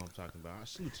 They knew what I'm talking about. I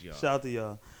salute to y'all. Shout out to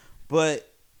y'all. But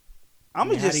I'm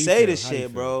Yeah, gonna how do just you say feel? this How do you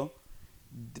shit, feel? bro.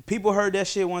 The people heard that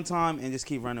shit one time and just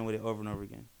keep running with it over and over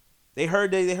again. They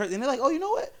heard, and they're like, oh, you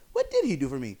know what? What did he do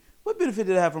for me? What benefit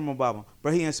did I have from Obama?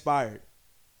 Bro, he inspired.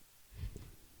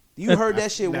 You heard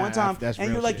that shit one time, that's and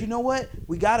real you're like, shit. you know what?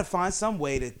 We got to find some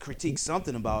way to critique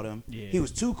something about him. Yeah. He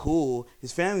was too cool.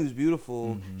 His family was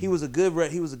beautiful. He was a good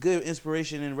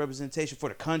inspiration and representation for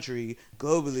the country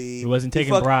globally. He wasn't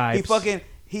taking bribes.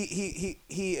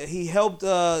 He helped.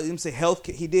 Say health.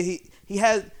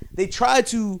 They tried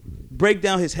to break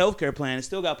down his healthcare plan. It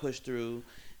still got pushed through.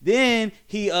 Then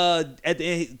he at the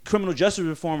end, criminal justice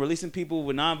reform, releasing people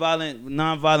with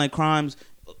nonviolent crimes.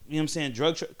 You know what I'm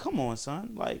saying? Come on,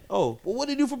 son. Like, well, what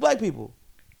did he do for black people?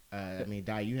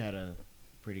 Di, you had a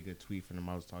pretty good tweet from the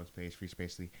Models Talks page, Free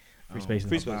Spacely. Free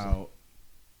Spacely. About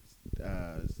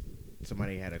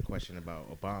somebody had a question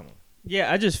about Obama.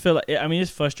 Yeah, I just feel like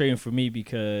it's frustrating for me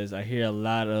because I hear a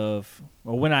lot of,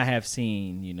 or when I have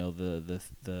seen,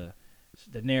 the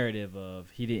narrative of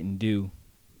he didn't do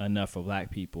enough for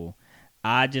black people.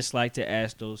 I just like to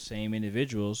ask those same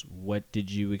individuals, what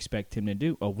did you expect him to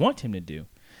do or want him to do?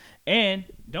 And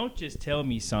don't just tell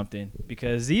me something,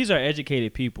 because these are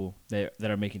educated people that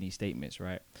are making these statements,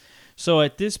 right? So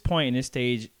at this point in this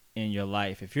stage in your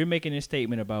life, if you're making a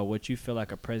statement about what you feel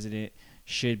like a president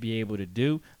should be able to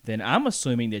do, then I'm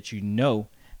assuming that you know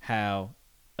how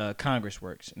Congress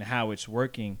works and how it's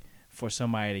working for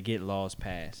somebody to get laws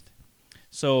passed.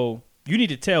 So you need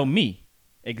to tell me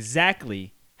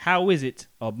exactly how is it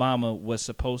Obama was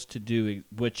supposed to do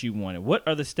what you wanted. What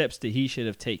are the steps that he should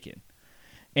have taken?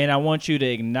 And I want you to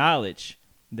acknowledge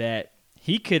that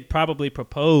he could probably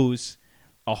propose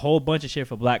a whole bunch of shit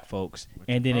for black folks,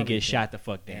 and then it gets shot the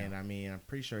fuck down. And I'm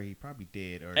pretty sure he probably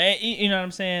did. And, you know what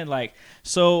I'm saying? Like,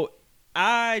 so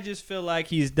I just feel like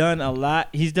he's done a lot.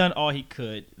 He's done all he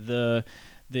could. The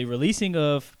releasing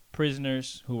of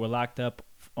prisoners who were locked up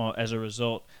as a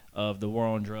result of the war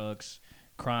on drugs,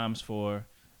 crimes for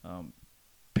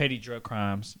petty drug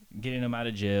crimes, getting them out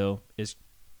of jail is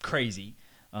crazy.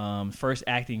 First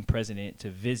acting president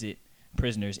to visit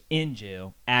prisoners in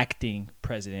jail, acting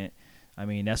president.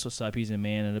 That's what's up. He's a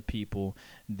man of the people.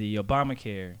 The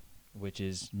Obamacare, which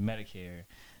is Medicare,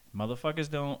 motherfuckers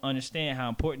don't understand how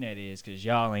important that is because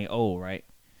y'all ain't old, right?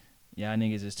 Y'all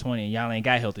niggas is 20 and y'all ain't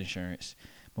got health insurance.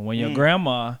 But when your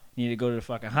grandma need to go to the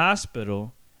fucking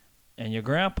hospital and your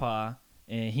grandpa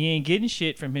and he ain't getting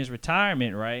shit from his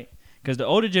retirement, right? Because the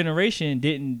older generation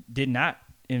did not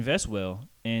invest well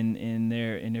in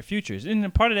their futures,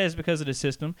 and part of that is because of the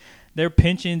system. Their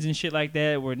pensions and shit like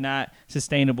that were not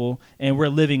sustainable, and we're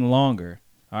living longer.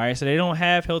 All right, so they don't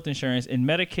have health insurance, and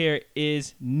Medicare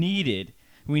is needed.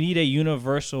 We need a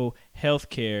universal health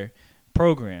care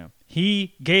program.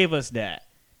 He gave us that.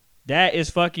 That is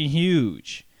fucking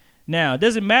huge. Now, it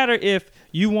doesn't matter if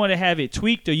you want to have it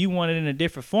tweaked or you want it in a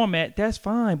different format. That's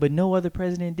fine, but no other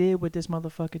president did what this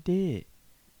motherfucker did.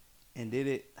 And did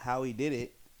it how he did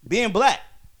it. Being black.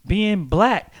 Being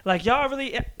black. Like, y'all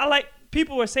really,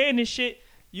 people are saying this shit.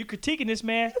 You critiquing this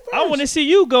man. I want to see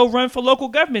you go run for local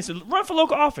governments, run for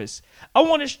local office. I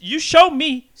want to, you show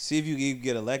me. See if you can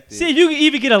get elected. See if you can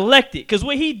even get elected. Because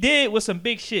what he did was some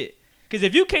big shit. Because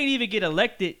if you can't even get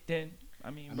elected, then,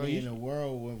 bro, in a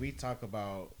world when we talk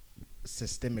about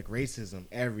systemic racism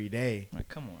every day, like,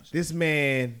 come on. this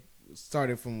man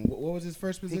started from, what was his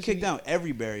first position? He kicked down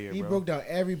every barrier, He bro. broke down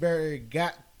every barrier,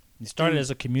 He started as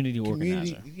a community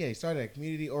organizer. Yeah, he started a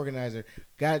community organizer,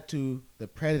 got to the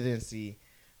presidency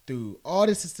through all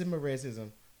the systemic racism,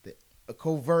 the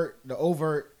covert, the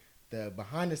overt, the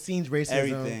behind the scenes racism,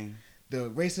 Everything. the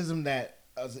racism that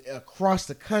across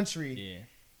the country. Yeah.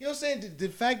 You know what I'm saying? The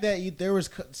fact that there was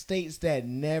states that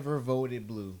never voted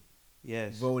blue,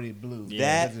 Yes. voted blue. That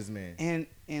because of this man.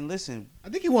 and listen, I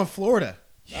think he won Florida.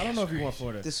 I don't know if he won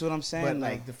Florida, this is what I'm saying. but though.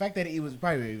 like the fact that it was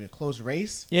probably even a close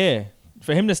race. Yeah.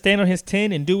 For him to stand on his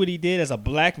 10 and do what he did as a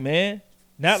black man,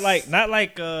 not like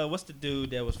what's the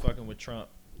dude that was fucking with Trump,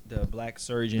 the black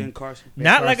surgeon, Ben Carson.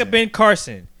 not like a Carson. Ben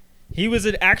Carson. He was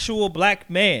an actual black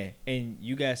man, and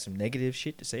you got some negative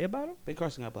shit to say about him. Ben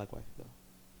Carson got a black wife though.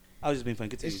 I was just being funny.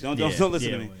 Continue. It's- Don't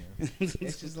listen to me.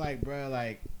 It's just like, bro,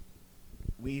 like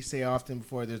we say often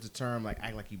before. There's a term like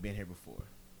act like you've been here before.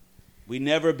 We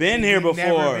never been here We've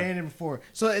before. Never been here before.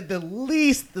 So at the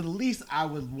least I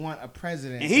would want a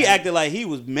president. And he that- acted like he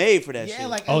was made for that yeah, shit.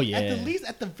 like Oh, at yeah. the least,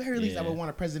 at the very least, I Yeah. would want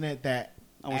a president that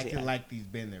I wanna say acted act. like he's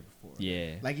been there before.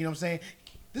 Yeah. Like, you know what I'm saying?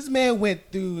 This man went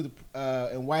through the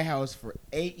in White House for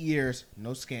 8 years,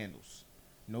 no scandals,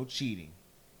 no cheating.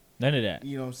 None of that.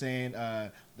 You know what I'm saying?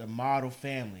 The model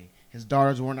family. His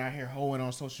daughters weren't out here hoeing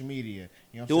on social media.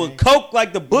 You know what I'm Doing saying? coke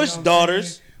like the You know Bush what I'm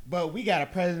daughters. saying? But we got a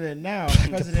president now. The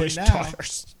President Bush now.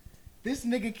 daughters. This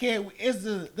nigga can't. There's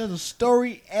a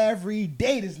story every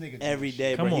day. This nigga doing Every shit.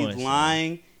 day, Come bro. on, He's son.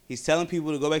 lying. He's telling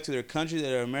people to go back to their country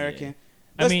that are American. Yeah.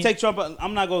 I Let's mean- take Trump.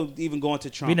 I'm not going to even go into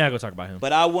Trump. We're not gonna talk about him.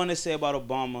 But I want to say about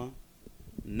Obama,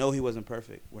 no, he wasn't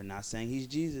perfect. We're not saying he's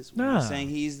Jesus. We're Nah. not saying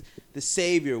he's the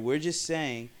savior. We're just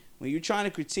saying when you're trying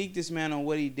to critique this man on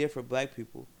what he did for black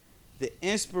people, the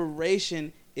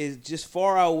inspiration is just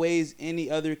far outweighs any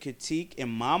other critique in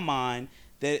my mind.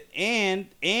 That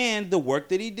and the work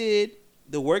that he did,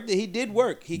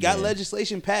 work. He got Yeah.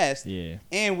 legislation passed. Yeah.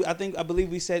 And I believe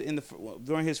we said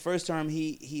during his first term,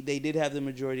 they did have the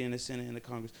majority in the Senate and the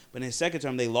Congress, but in his second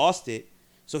term they lost it.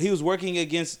 So he was working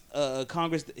against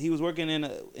Congress. He was working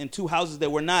in two houses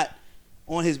that were not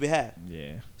on his behalf.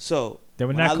 Yeah. So They were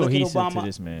when not I look at cohesive to Obama,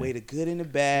 this man. weigh the good and the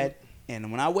bad. And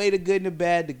when I weigh the good and the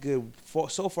bad,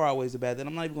 so far outweighs the bad. Then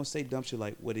I'm not even gonna say dumb shit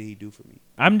like, "What did he do for me?"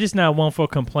 I'm just not one for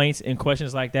complaints and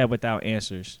questions like that without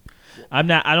answers. I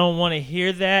don't want to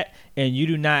hear that, and you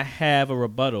do not have a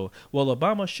rebuttal. Well,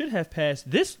 Obama should have passed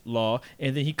this law,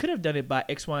 and then he could have done it by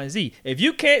X, Y, and Z. If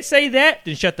you can't say that,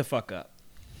 then shut the fuck up.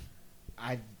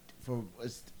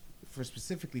 For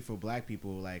specifically for black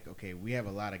people, like, okay, we have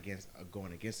a lot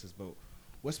going against us, but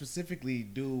what specifically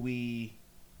do we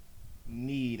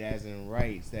need as in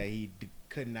rights that he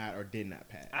could not or did not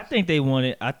pass? I think they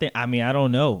wanted. I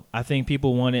don't know. I think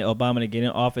people wanted Obama to get in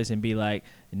office and be like,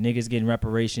 niggas getting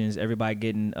reparations, everybody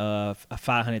getting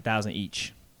 $500,000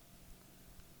 each.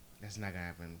 That's not gonna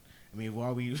happen. I mean,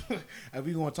 while we if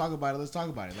we gonna talk about it, let's talk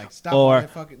about it. Like, stop Or- all that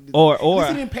fucking. or- At least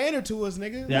he didn't pander to us,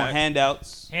 nigga. Yeah. Want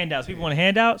handouts? Handouts. People want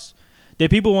handouts.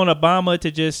 Did people want Obama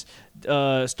to just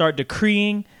start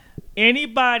decreeing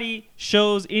anybody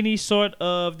shows any sort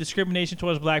of discrimination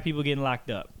towards black people getting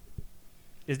locked up?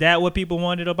 Is that what people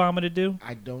wanted Obama to do?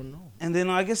 I don't know. And then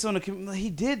I guess on the he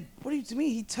did. What do you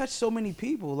mean? He touched so many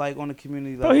people, like on the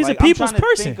community level. Bro, he's a like, people's I'm trying to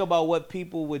person. Think about what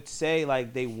people would say,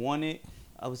 like they wanted.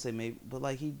 I would say maybe, but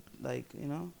like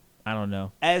I don't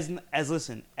know. as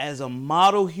a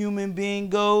model human being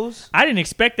goes, I didn't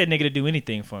expect that nigga to do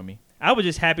anything for me. I was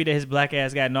just happy that his black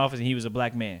ass got in office and he was a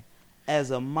black man.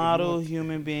 as a model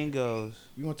human being goes.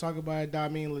 You want to talk about it, Dog?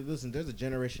 I mean, listen, there's a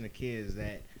generation of kids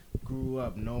that grew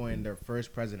up knowing their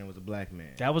first president was a black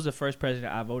man. That was the first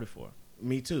president I voted for.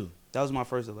 Me too. That was my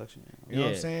first election. You know what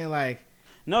I'm Yeah. saying? Like,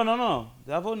 No.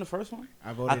 Did I vote in the first one?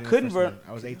 I voted. I in the couldn't first vote. one.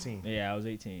 I was 18. Yeah, I was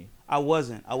 18. I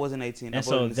wasn't 18. I And voted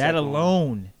so in the that second one.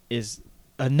 alone is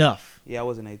enough. Yeah, I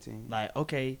wasn't 18. Like,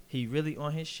 okay, he really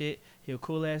on his shit. He a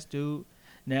cool ass dude.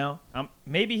 Now,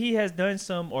 maybe he has done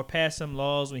some or passed some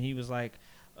laws when he was like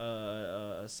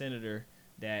a senator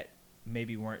that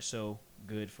maybe weren't so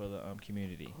good for the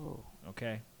community. Oh.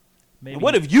 Okay, maybe.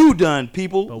 What have you done,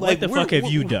 people? But what the fuck have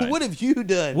you done? What have you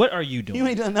done? What are you doing? You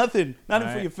ain't done nothing. Not even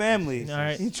All for right. your family. All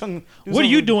right. You trying to do What are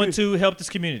something you for doing you. to help this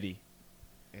community?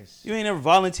 It's, You ain't ever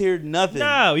volunteered nothing.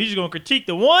 No, you just gonna critique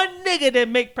the one nigga that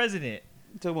make president.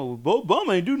 You talking about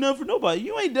Obama ain't do nothing for nobody.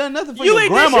 You ain't done nothing for You your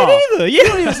ain't grandma. did shit either. You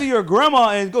don't Yeah. even see your grandma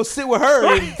and go sit with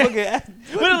her and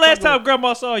fucking. When the last time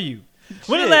grandma saw you?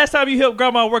 When the Shit. last time you helped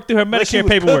grandma work through her Like she Medicare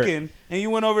was paperwork? cooking and you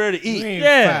went over there to you eat. ain't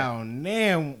Yeah. found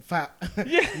Yeah.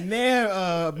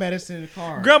 medicine in the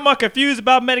car. Grandma confused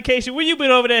about medication. When you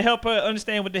been over there to help her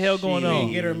understand what the hell going you ain't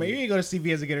on? get her. You ain't go to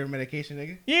CVS to get her medication,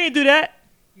 nigga. You ain't do that.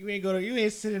 You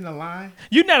ain't sit in the line.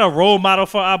 You're not a role model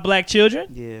for our black children.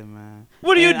 Yeah, man.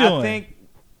 What are you And doing? I think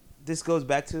this goes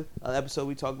back to an episode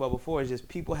we talked about before. Is just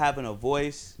people having a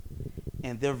voice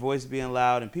and their voice being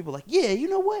loud, and people like, yeah, you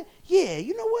know what? Yeah,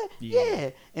 you know what? Yeah.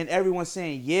 And everyone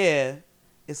saying, yeah,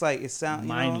 it's like, it sounds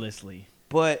mindlessly.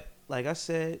 But like I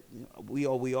said, we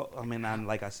all, I mean,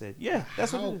 like I said, yeah,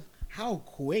 that's what it is. How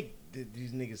quick did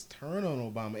these niggas turn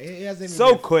on Obama? It hasn't even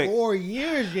So been quick. 4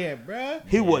 years yet, bruh.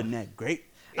 He wasn't that great.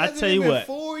 It I hasn't tell you been what,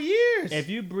 4 years. if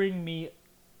you bring me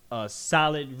a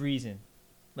solid reason,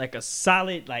 like a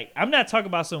solid, like I'm not talking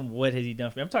about some what has he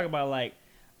done for me. I'm talking about like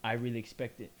I really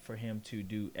expected for him to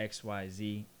do X, Y,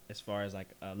 Z as far as like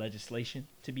legislation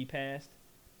to be passed.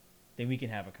 Then we can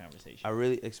have a conversation. I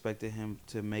really expected him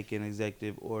to make an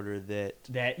executive order that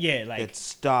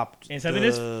stopped and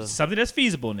something that's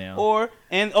feasible now.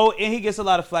 And he gets a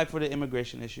lot of flack for the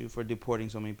immigration issue for deporting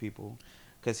so many people,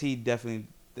 because he definitely.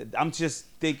 I'm just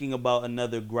thinking about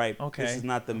another gripe. Okay. This is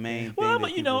not the main thing. Well,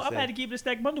 that I'm had to keep it a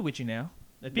stack bundle with you now.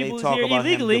 The they people who's talk here about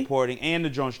illegally. him deporting and the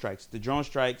drone strikes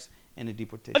and the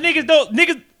deportation. Niggas don't.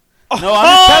 Niggas. No, I'm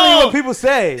just telling you what people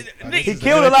say. He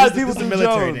killed a lot of people This is through the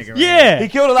military drones. nigga right Yeah. He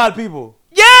killed a lot of people.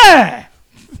 Yeah.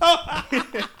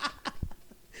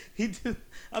 He did.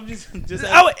 I'm just. And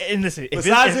listen, if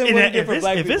Besides him, what he did for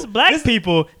black it's people. black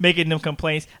people making them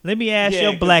complaints, let me ask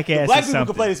your black the ass black people something.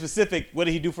 complain specific. What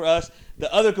did he do for us?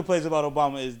 The other complaints about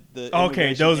Obama is the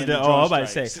Okay, those are and the. drone Oh, I'm about to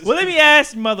say. strikes. Well, let me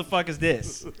ask motherfuckers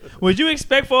this: Would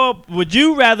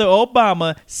you rather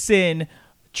Obama send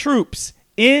troops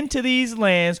into these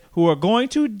lands who are going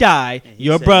to die? And he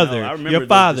Your said brother, no. I remember your those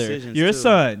father, decisions, your too.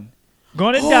 son,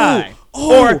 going to die,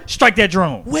 oh. or strike that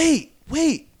drone. Wait.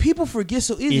 People forget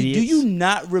so easily. Idiots. Do you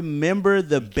not remember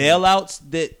the bailouts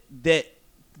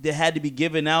that had to be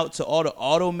given out to all the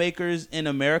automakers in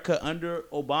America under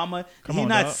Obama? Come He on,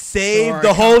 not dog. saved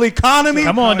the whole economy?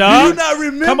 Come on, Do dog. you not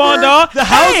remember? Come on, dog. The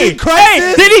housing Hey,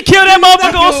 crisis? did he kill that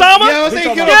motherfucker Osama? Yeah, I was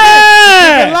saying,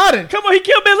 Yeah. kill Bin Laden. Come on, he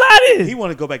killed Bin Laden. He want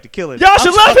to go back to killing. Y'all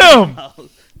should love him.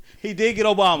 He did get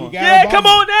Obama. He got Yeah, Obama. come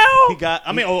on now. He got.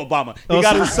 I mean, Obama. He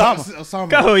got Osama.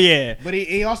 Osama. Oh yeah. But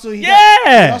he also he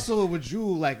Yeah. also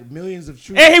withdrew like millions of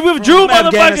troops. And he withdrew From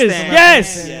motherfuckers. Afghanistan.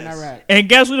 Yes. Afghanistan and Iraq. And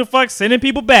guess who the fuck sending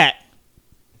people back?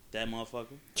 That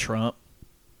motherfucker. Trump.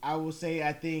 I will say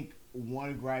I think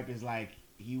one gripe is like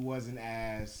he wasn't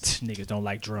as Niggas don't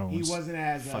like drones. he wasn't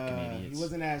as Fucking idiots. he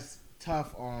wasn't as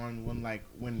tough on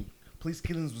when police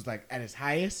killings was like at its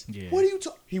highest. Yeah. What are you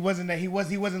talking? He wasn't that. He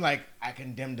wasn't like I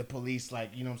condemn the police.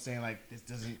 Like you know what I'm saying. Like this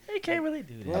doesn't. They can't really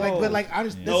do that. Like, but like I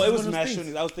just No, this it is was one of those mass things.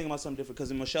 shootings. I was thinking about something different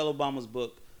because in Michelle Obama's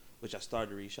book, which I started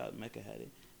to read, Shot Mecca had it.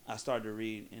 I started to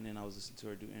read, and then I was listening to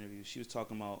her do interviews. She was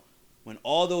talking about when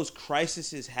all those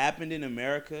crises happened in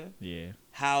America, Yeah.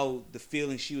 how the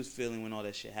feeling she was feeling when all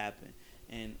that shit happened.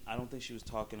 And I don't think she was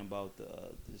talking about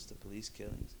just the police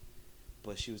killings,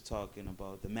 but she was talking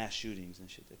about the mass shootings and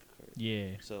shit that occurred.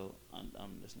 Yeah. So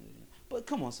I'm listening to him. But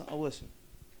come on, son, listen.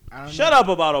 I don't Shut know. up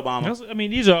about Obama. I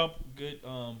mean, these are all good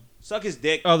Suck his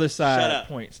dick. other Shut side up.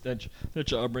 points that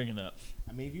y'all bringing up.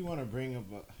 I mean, if you want to bring up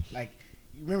like,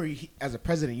 you remember as a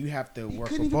president, you have to work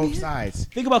couldn't for even both be here. sides.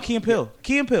 Think about Key and Peele.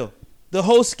 Key and Peele. The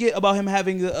whole skit about him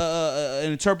having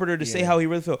an interpreter to say Yeah. how he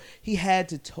really felt. He had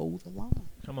to toe the line.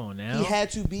 Come on now. He had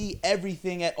to be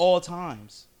everything at all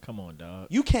times. Come on, dog.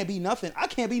 You can't be nothing. I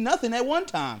can't be nothing at one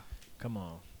time. Come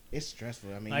on. It's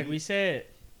stressful. I mean, Like we said,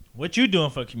 what you doing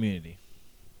for the community?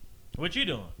 What you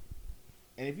doing?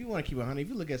 and if you want to keep it 100, if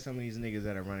you look at some of these niggas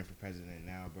that are running for president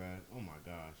now, bro, oh my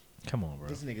gosh, Come on, bro.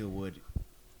 this nigga would.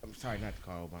 I'm sorry not to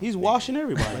call Obama. He's nigga, washing but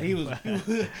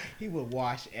everybody. he would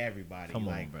wash everybody. Come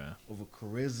on, like, bro. over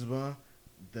charisma,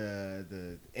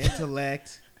 the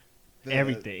intellect,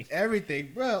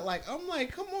 everything, bro. Like I'm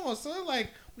like, come on, son.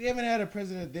 Like we haven't had a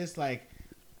president this like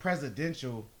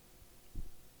presidential.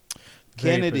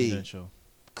 Very Kennedy. presidential.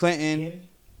 Clinton.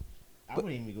 I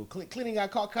wouldn't even go. Clinton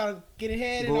got caught kind of getting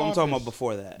ahead. But in I'm talking office. about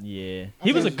before that. Yeah. I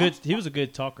He was think- a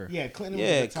good talker. Yeah, Clinton.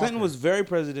 Yeah, was a Clinton talker. was very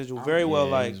presidential, very well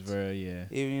Yeah, liked. he was very, yeah.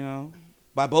 You know,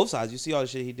 by both sides. You see all the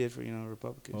shit he did for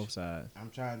Republicans. Both sides. I'm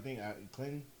trying to think.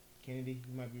 Clinton, Kennedy,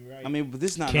 you might be right. I mean, but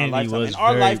this is not Kennedy in our lifetime. was In our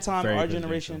very, lifetime, very our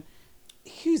generation,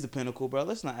 he's the pinnacle, bro.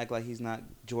 Let's not act like he's not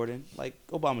Jordan. Like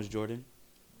Obama's Jordan.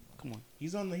 Come on.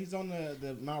 he's on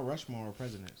the Mount Rushmore of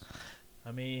presidents.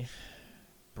 I mean,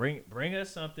 bring us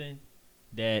something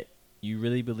that you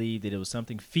really believe that it was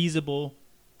something feasible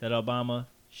that Obama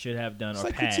should have done It's or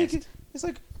like passed. critiquing. It's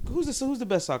like who's the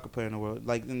best soccer player in the world?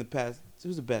 Like in the past,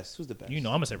 who's the best? You know,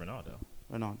 I'm gonna say Ronaldo.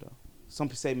 Ronaldo. Some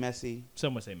people say Messi.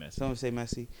 Some would say Messi. Some say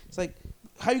Messi. It's like,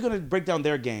 how are you gonna break down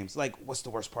their games? Like, what's the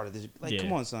worst part of this? Like, Yeah.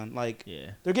 come on, son. Like,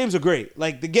 Yeah. their games are great.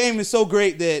 Like, the game is so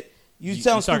great that You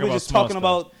sound talk stupid about just small talking stuff.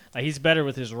 about. Like he's better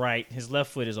with his right. His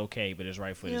left foot is okay, but his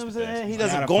right foot You know is what the I'm saying? best. He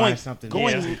Gotta doesn't find something.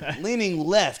 going Yeah. leaning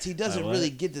left. He doesn't Like what? really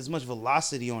get as much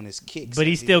velocity on his kicks. But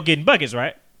he's still getting buckets,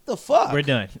 right? the fuck. We're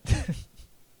done.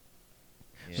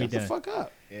 Yeah. Shut the done. fuck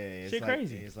up. Yeah, it's Shit like,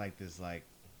 crazy. It's like this, like,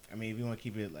 I mean, if you want to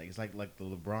keep it, like, it's like the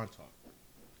LeBron talk.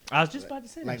 I was just about to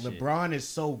say Like, that shit. LeBron is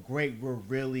so great, we're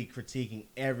really critiquing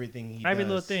everything he Every does.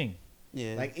 little thing.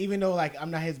 Yeah. Like, even though, like,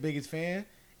 I'm not his biggest fan,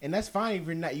 and that's fine if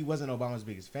you're not, you wasn't Obama's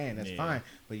biggest fan, that's Yeah. fine.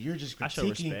 But you're just I show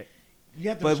critiquing. respect. You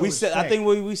have to But show we said, I respect.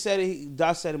 think we said it.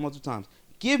 Doc said it multiple times.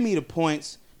 Give me the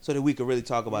points so that we could really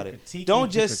talk about it. Critiquing Don't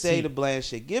to just say critique. the bland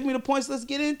shit. Give me the points. Let's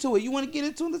get into it. You want to get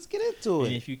into it? Let's get into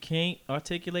And it. if you can't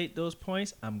articulate those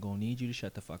points, I'm gonna need you to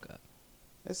shut the fuck up.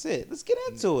 That's it. Let's get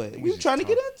into it. Niggas We're just trying to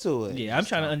get talk. into it. Yeah, I'm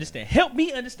trying to understand. Help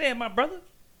me understand, my brother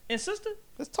and sister.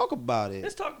 Let's talk about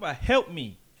Let's it. talk about help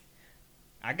me.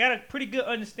 I got a pretty good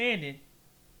understanding,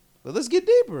 But let's get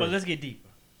deeper. but let's get deeper.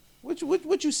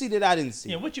 What you see that I didn't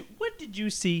see? Yeah, what did you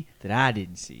see that I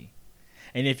didn't see?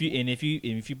 And if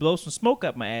you blow some smoke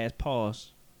up my ass,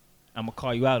 pause. I'm gonna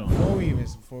call you out on it.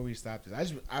 Before we stop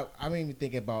this, I'm even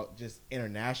thinking about just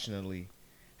internationally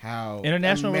how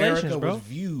International America relations, bro. was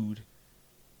viewed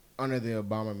under the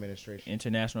Obama administration.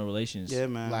 International relations. Yeah,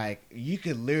 man. Like, you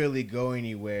could literally go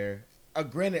anywhere.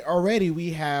 Granted, already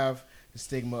we have the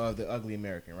stigma of the ugly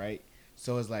American, right?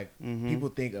 So it's like Mhm. people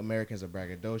think Americans are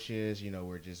braggadocious. You know,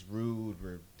 we're just rude.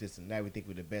 We're this and that. We think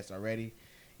we're the best already.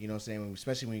 You know what I'm saying?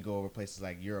 Especially when you go over places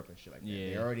like Europe and shit like that. Yeah.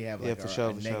 They already have Yeah, like for a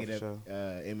sure, for sure, for negative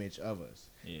sure. image of us.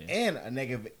 Yeah. And a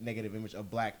negative image of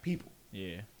black people.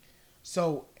 Yeah.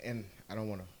 So, and I don't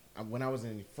want to. When I was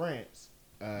in France,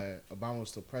 Obama was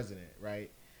still president,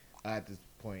 right? At this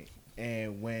point,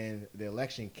 and when the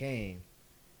election came,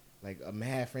 like a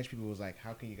mad French people was like,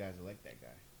 "How can you guys elect that guy?"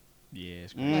 Yeah.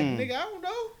 It's Mm. Like, nigga, I don't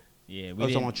know. Yeah. Oh,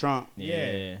 someone Trump.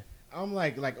 Yeah. I'm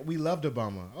like we loved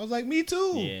Obama. I was like, me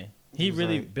too. Yeah. He was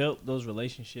really like- built those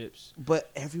relationships. But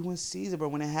everyone sees it, bro.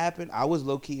 When it happened, I was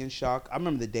low key in shock. I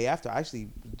remember the day after, I actually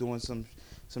doing some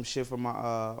shit for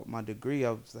my degree.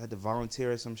 I had to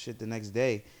volunteer at some shit the next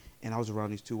day, and I was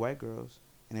around these two white girls,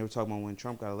 and they were talking about when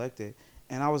Trump got elected,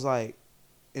 and I was like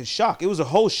in shock. It was a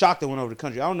whole shock that went over the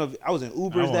country. I don't know if I was in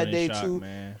Ubers I that wasn't day in shock, too.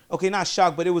 man. Okay, not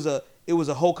shock, but it was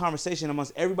a whole conversation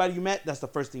amongst everybody you met. That's the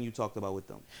first thing you talked about with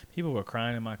them. People were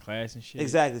crying in my class and shit.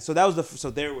 Exactly. So that was so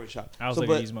they were in shock. I was so,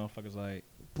 looking but, at these motherfuckers like,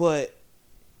 but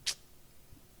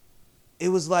it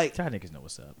was like y'all niggas know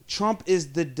what's up. Trump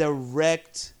is the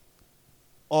direct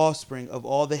offspring of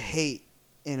all the hate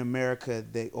in America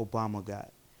that Obama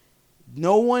got.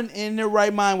 No one in their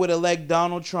right mind would elect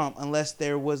Donald Trump unless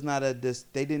there was not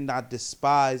they did not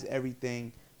despise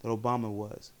everything that Obama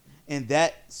was. And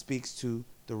that speaks to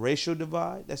the racial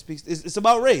divide. That speaks it's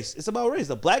about race. It's about race.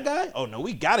 The black guy, oh no,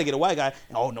 we gotta get a white guy.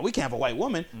 Oh no, we can't have a white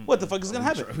woman. What the fuck is gonna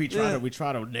happen? We tried a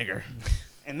nigger.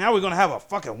 And now we're gonna have a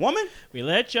fucking woman? We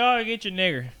let y'all get your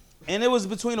nigger. And it was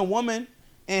between a woman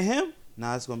and him.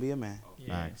 Nah, it's gonna be a man. Yeah.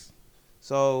 Nice.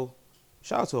 So,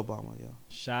 shout out to Obama, yo.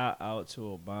 Shout out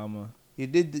to Obama. You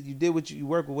did what you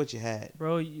worked with what you had,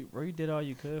 Bro, you did all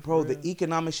you could. bro. For The real.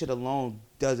 economic shit alone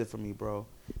does it for me, bro.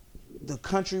 The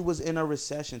country was in a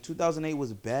recession. 2008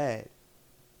 was bad.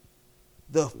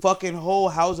 The fucking whole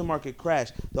housing market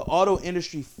crashed. The auto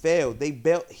industry failed.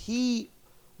 He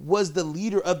was the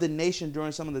leader of the nation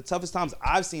during some of the toughest times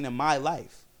I've seen in my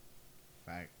life.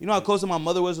 Fact. You know how close my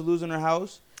mother was to losing her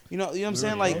house. You know what I'm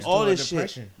saying? We were Like close all to a this shit.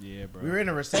 depression. Yeah, bro. We were in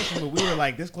a recession, but we were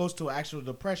like this close to actual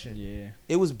depression. Yeah.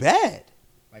 It was bad,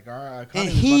 Like our and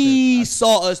economy was he about to-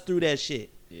 saw us through that shit.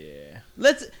 Yeah.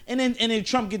 And then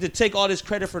Trump get to take all this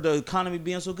credit for the economy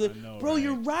being so good. I know, Bro, right?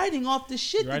 you're riding off the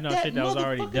shit Right now, that shit that was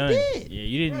already motherfucker done. did. Yeah,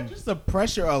 you Bro, didn't. just the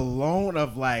pressure alone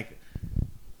of like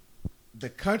the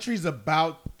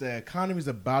economy's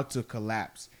about to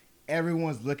collapse.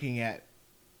 Everyone's looking at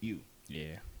you.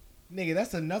 Yeah. Nigga,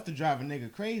 that's enough to drive a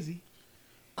nigga crazy.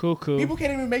 Cool. People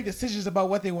can't even make decisions about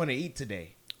what they want to eat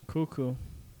today. Cool.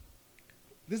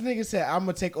 This nigga said, "I'm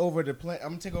gonna take over the I'm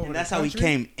gonna take over." And the that's how he country."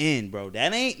 came in, bro.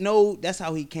 That's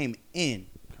how he came in.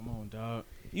 Come on, dog.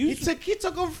 He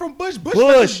took over from Bush. Bush.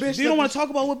 Bitch You don't want to talk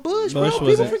about what Bush, Bush bro.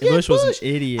 was People an- forget Bush was an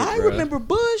idiot, I bro. remember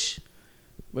Bush.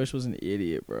 Bush was an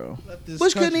idiot, bro. Let this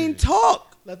Bush couldn't country- even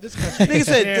talk. Let this country. Nigga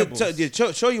shambles.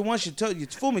 said, show you once, you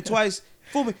fool me twice.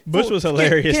 Fool me. Bush was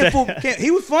hilarious.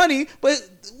 He was funny, but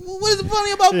what is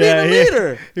funny about being a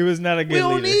leader? He was not a good We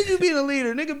don't leader. need you being a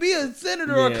leader. Nigga, be a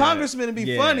senator or a Yeah. congressman and be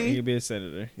Yeah, funny. He could be a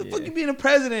senator. The Yeah. fuck you being a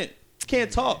president?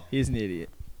 Can't talk. He's an idiot.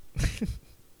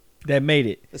 That made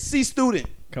it. A C student.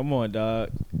 Come on, dog.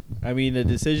 I mean, the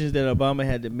decisions that Obama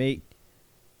had to make,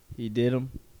 he did them.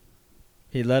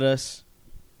 He let us.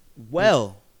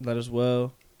 Well, Let us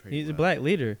well. Pretty He's a well. black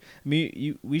leader. I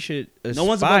mean, we should aspire. No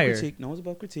one's about critique. No one's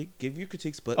about critique. Give your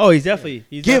critiques, but Oh, he's definitely.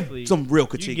 He's give definitely, some real You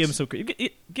critiques. give him some.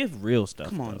 Give real stuff.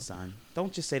 Come on, though. son.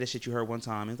 Don't just say the shit you heard one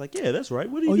time. It's like, yeah, that's right.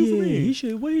 What do Oh you do yeah, for me? he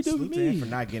should. What do you do for Salute to him me? for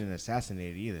not getting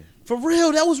assassinated either. For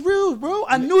real, that was real, bro.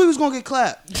 I knew he was gonna get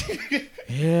clapped.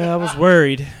 Yeah, I was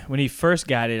worried when he first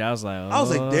got it. I was like, I was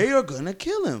like, they are gonna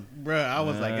kill him. Bruh, I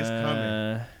was like, it's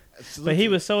coming. But he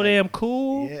was so damn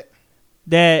cool Yeah.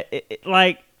 that,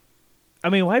 like, I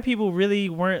mean, white people really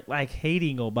weren't like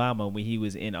hating Obama when he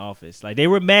was in office. Like they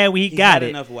were mad when he got had it.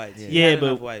 enough whites. He Yeah, had but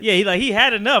enough whites. yeah, he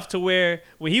had enough to where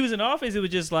when he was in office, it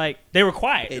was just like they were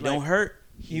quiet. It like, don't hurt.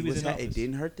 he was in It office.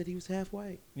 didn't hurt that he was half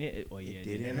white. Yeah, it It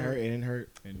didn't hurt. It didn't hurt.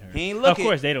 He ain't look Of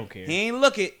course, they don't care. He ain't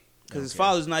look it because Don't his care.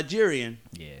 father's Nigerian.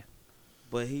 Yeah,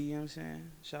 But he, you know what I'm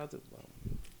saying? Shout out to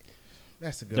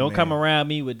That's a good. don't man. come around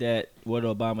me with that. What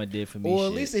Obama did for me. Or at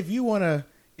shit. least if you wanna,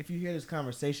 if you hear this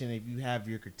conversation, if you have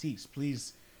your critiques,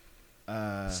 please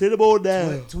sit him on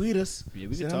down. tweet us. Yeah, we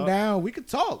can Sit them talk. down. We could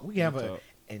talk. We can have can an talk.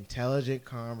 intelligent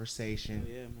conversation,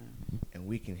 Yeah, man. and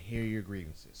we can hear your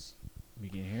grievances. we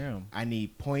can hear him. I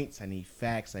need points. I need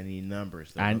facts. I need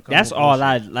numbers. Don't come That's with all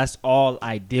bullshit. That's all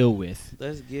I deal with.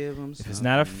 Let's give him If it's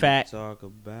not a something to fact- talk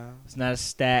about. It's not a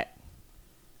stat.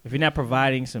 If you're not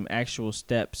providing some actual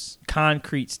steps,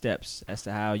 concrete steps as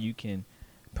to how you can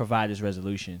provide this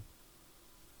resolution,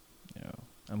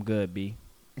 I'm good, B.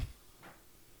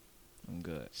 I'm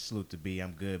good. Salute to B.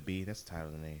 I'm good, B. That's the title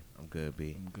of the name. I'm good,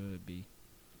 B. I'm good, B.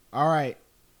 All right.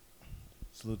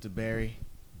 Salute to Barry.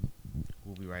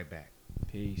 We'll be right back.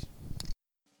 Peace.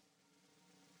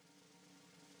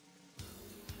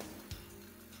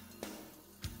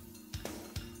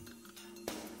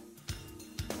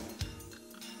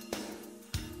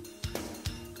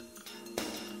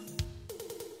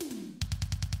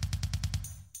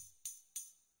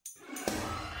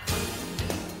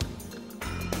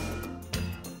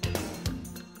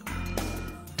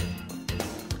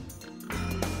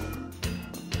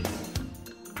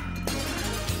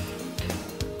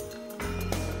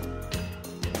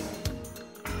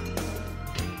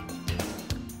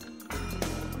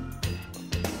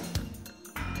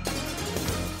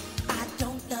 I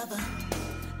don't love her.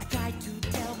 I try to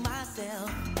tell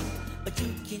myself, but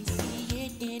you can see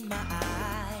it in my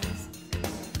eyes.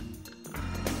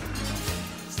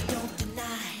 So don't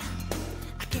deny,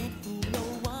 I can't fool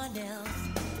no one else.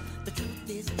 The truth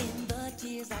is in the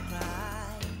tears I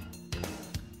cry.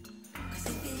 'Cause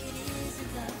if it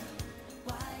isn't love,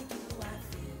 why do I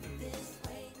feel this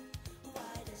way?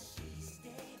 Why does she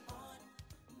stay on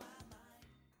my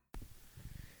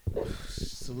mind?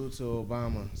 Salute to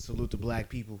Obama. Salute to black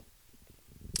people.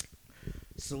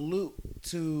 Salute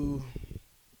to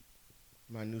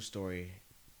my news story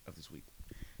of this week.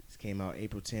 This came out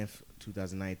April 10th,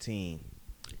 2019.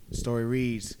 The story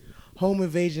reads, home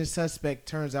invasion suspect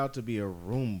turns out to be a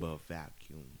Roomba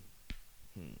vacuum.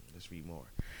 Let's read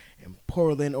more. In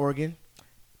Portland, Oregon,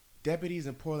 deputies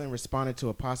in Portland responded to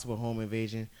a possible home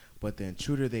invasion, but the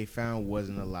intruder they found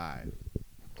wasn't alive,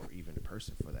 or even a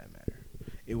person for that matter.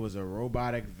 It was a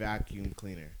robotic vacuum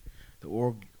cleaner. The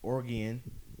Oregon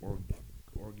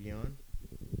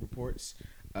reports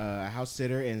a house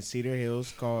sitter in Cedar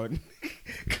Hills called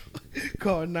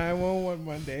 911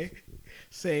 Monday,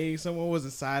 saying someone was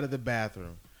inside of the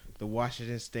bathroom. The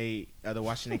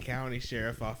Washington County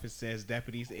Sheriff Office says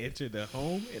deputies entered the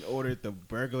home and ordered the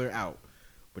burglar out,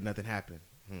 but nothing happened.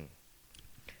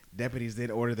 Deputies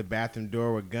then ordered the bathroom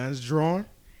door with guns drawn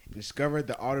and discovered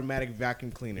the automatic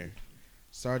vacuum cleaner.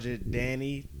 Sergeant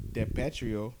Danny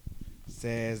DePetrio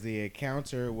says the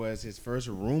encounter was his first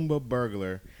Roomba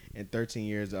burglar in 13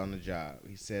 years on the job.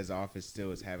 He says the office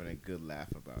still is having a good laugh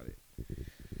about it.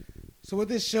 So what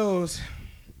this shows,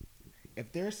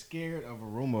 if they're scared of a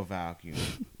Roomba vacuum,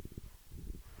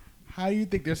 how do you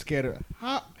think they're scared of?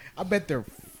 I bet they're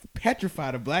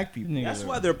petrified of black people. Niggas That's are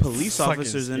why they're police fucking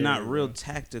officers and not scary, real bro.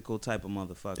 tactical type of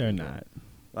motherfuckers. They're bro. not.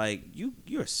 Like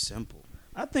you're simple.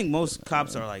 I think most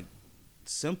cops are like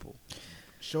simple.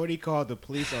 Shorty called the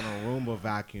police on a Roomba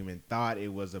vacuum and thought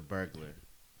it was a burglar.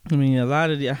 I mean, a lot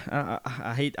of the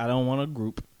I don't want to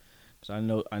group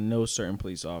because I know certain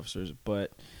police officers,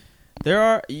 but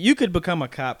you could become a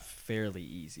cop fairly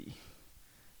easy.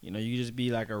 You know, you could just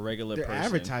be like a regular They're person.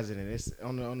 advertising it. It's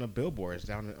on the billboards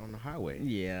down on the highway.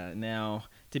 Yeah. Now,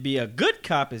 to be a good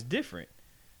cop is different.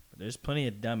 But there's plenty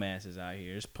of dumbasses out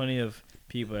here. There's plenty of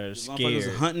people that are Motherfuckers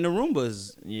scared. hunting the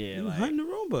Roombas. Yeah, You like, hunting the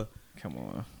Roomba. come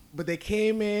on, But they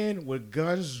came in with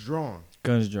guns drawn.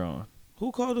 guns drawn.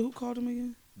 Who called him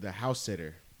again? The house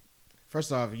sitter.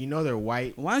 First off, you know they're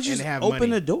white. Why don't you and just they have open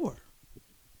money. the door?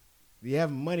 They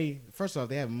have money. First off,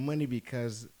 they have money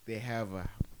because they have a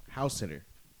house sitter.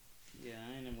 Yeah,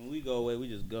 when we go away, we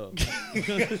just go.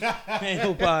 Ain't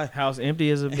nobody. House empty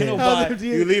as a Ain't bitch. nobody.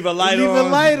 You leave a light Leave on. a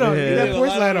light on. Yeah. Leave that Leave a porch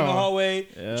light light on in the on. hallway.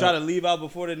 Yeah. Try to leave out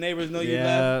before the neighbors know you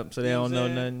Yeah, left. so they You don't know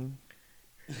what I'm saying?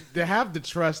 nothing. They have the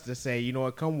trust to say, you know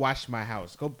what, come watch my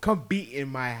house. Come be in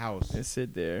my house. Just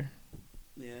sit there.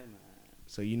 Yeah, man.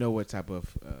 So you know what type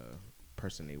of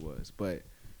person they was. But,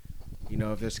 you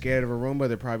know, if they're scared of a Roomba,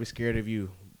 they're probably scared of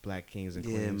you, black kings and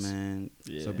Yeah, queens. man.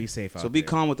 Yeah. So be safe out So be there.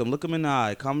 calm with them. Look them in the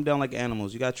eye. Calm them down like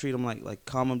animals. You gotta treat them like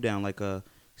calm them down. Like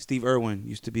Steve Irwin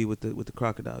used to be with the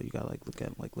crocodile. You gotta like look at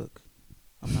him like, look,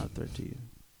 I'm not a threat to you.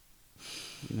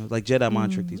 You know, like Jedi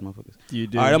mind trick these motherfuckers. You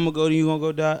do. All right, I'm gonna go. You gonna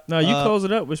go, Dot? No, you close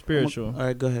it up with All spiritual.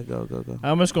 right, go ahead. Go.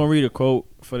 I'm just gonna read a quote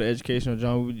for the educational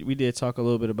John. We did talk a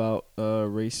little bit about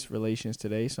race relations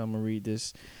today, so I'm gonna read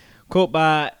this quote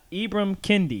by Ibram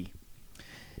Kendi.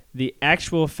 The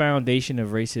actual foundation of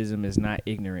racism is not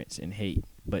ignorance and hate,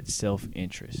 but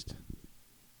self-interest.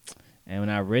 And when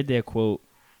I read that quote,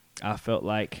 I felt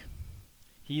like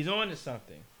he's on to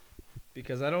something,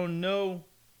 because I don't know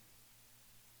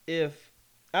if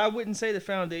I wouldn't say the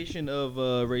foundation of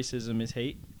racism is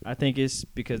hate. I think it's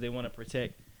because they want to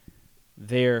protect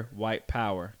their white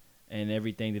power and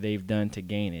everything that they've done to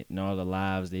gain it, and all the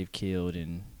lives they've killed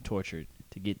and tortured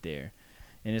to get there.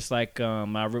 And it's like I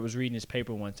was reading this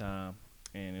paper one time,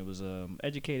 and it was an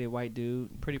educated white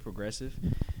dude, pretty progressive,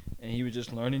 and he was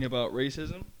just learning about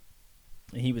racism.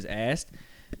 And he was asked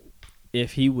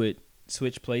if he would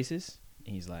switch places,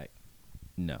 and he's like,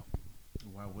 no.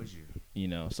 Why would you? You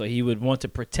know, so he would want to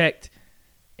protect,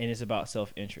 and it's about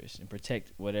self-interest, and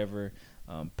protect whatever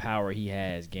power he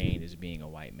has gained as being a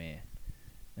white man.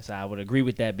 And so I would agree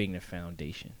with that being the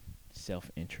foundation,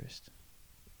 self-interest.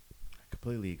 I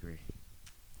completely agree.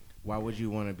 Why would you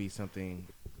want to be something?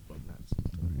 Well, not,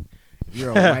 if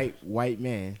you're a white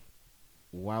man,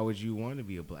 why would you want to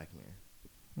be a black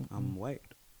man? I'm white.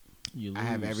 You lose. I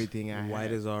have everything I White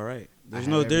have. is all right. There's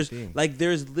have there's everything.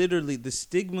 there's literally the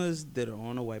stigmas that are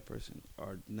on a white person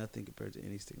are nothing compared to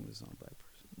any stigmas on a black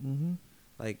person. Mm-hmm.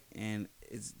 Like, and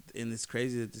it's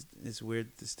crazy that it's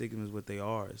weird. The stigmas what they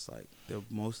are. It's like they're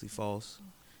mostly false.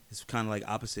 It's kind of like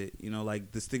opposite. You know,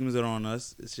 like the stigmas that are on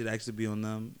us, it should actually be on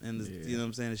them. And you know what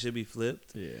I'm saying? It should be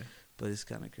flipped. Yeah. But it's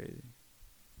kind of crazy.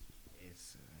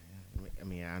 It's, I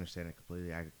mean, I understand it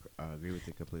completely. I agree with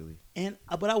it completely. And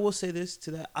but I will say this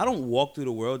to that: I don't walk through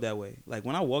the world that way. Like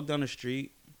when I walk down the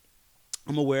street,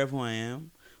 I'm aware of who I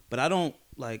am, but I don't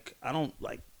like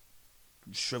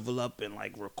shrivel up and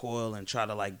like recoil and try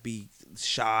to like be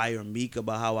shy or meek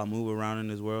about how I move around in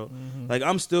this world. Mm-hmm. Like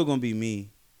I'm still gonna be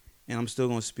me, and I'm still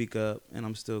gonna speak up, and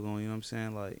I'm still going. You know what I'm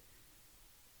saying? Like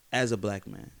as a black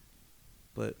man,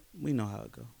 but we know how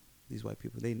it go. These white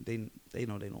people, they know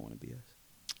they don't want to be us.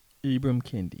 Ibram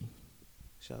Kendi.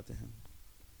 Shout out to him.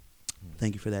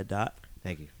 Thank you for that, Dot.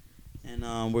 Thank you. And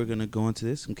we're going to go into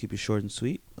this and keep it short and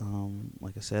sweet.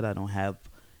 Like I said, I don't have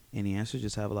any answers,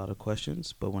 just have a lot of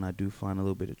questions. But when I do find a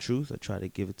little bit of truth, I try to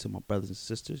give it to my brothers and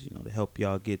sisters, you know, to help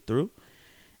y'all get through.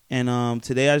 And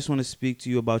today I just want to speak to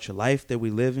you about your life that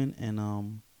we live in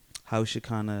and how we should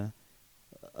kind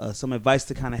of, some advice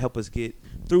to kind of help us get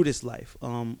through this life.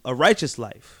 A righteous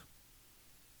life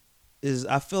is,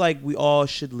 I feel like we all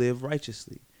should live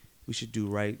righteously. We should do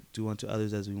right, do unto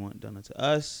others as we want done unto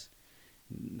us,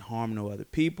 harm no other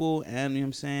people, and you know what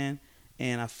I'm saying?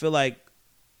 And I feel like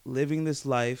living this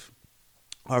life,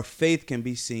 our faith can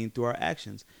be seen through our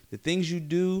actions. The things you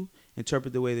do,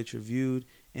 interpret the way that you're viewed,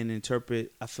 and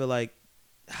interpret, I feel like,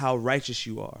 how righteous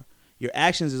you are. Your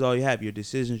actions is all you have, your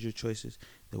decisions, your choices,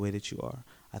 the way that you are.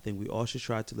 I think we all should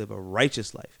try to live a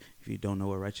righteous life. If you don't know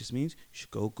what righteous means, you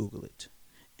should go Google it.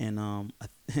 And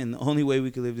the only way we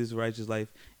can live this righteous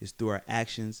life is through our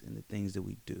actions and the things that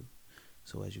we do.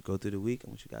 So as you go through the week, I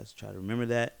want you guys to try to remember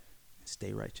that and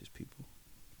stay righteous, people.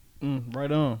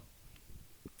 Right on.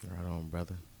 Right on,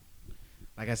 brother.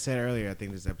 Like I said earlier, I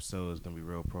think this episode is going to be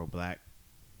real pro-black,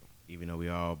 even though we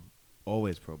all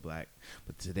always pro-black.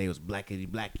 But today was blackity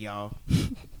black, y'all.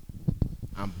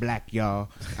 I'm black, y'all.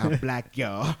 I'm black,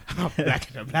 y'all. I'm black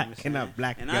and I'm black and I'm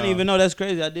black, And y'all. I didn't even know that's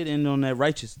crazy. I did end on that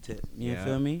righteous tip. You Yeah.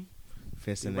 feel me?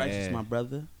 Fist Be in the righteous, air. my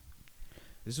brother.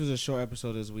 This was a short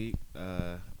episode this week.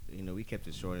 You know, we kept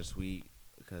it short and sweet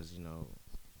because, you know,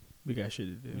 We got shit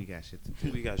to do. we got shit to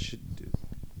do. We got shit to do.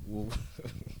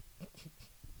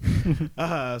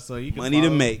 So you can Money to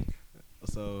follow- make.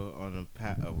 So on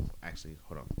the actually,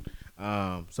 hold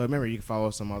on. So remember, you can follow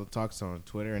us on all the talks on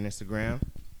Twitter and Instagram.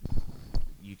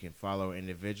 You can follow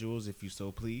individuals if you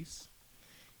so please.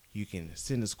 You can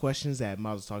send us questions at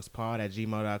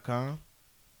modelstalkspod@gmail.com.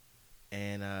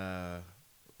 And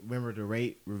remember to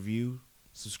rate, review,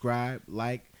 subscribe,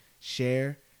 like,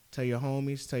 share. Tell your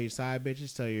homies, tell your side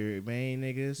bitches, tell your main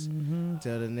niggas,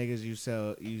 tell the niggas you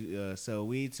sell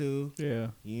weed to. Yeah.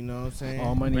 You know what I'm saying?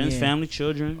 All money Friends, in. family,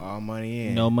 children. All money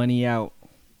in. No money out.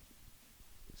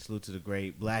 Salute to the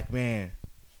great black man,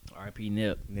 R.I.P.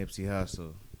 Nip. Nipsey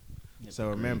Hussle. So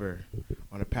remember,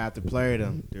 on the path to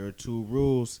playerdom, there are 2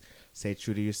 rules. Stay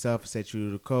true to yourself, stay true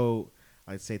to the code.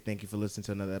 I'd like to say thank you for listening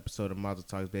to another episode of Mazel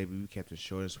Talks, baby. We kept it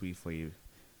short and sweet for you.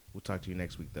 We'll talk to you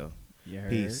next week, though. You heard?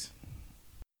 Peace.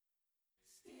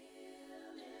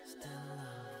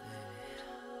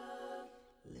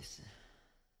 Listen.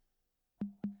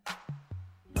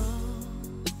 Oh,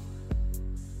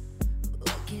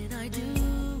 what can I do,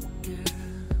 girl?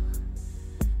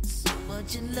 So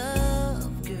much in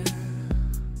love, girl.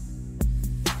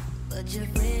 But your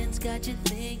friends got you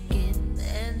thinking.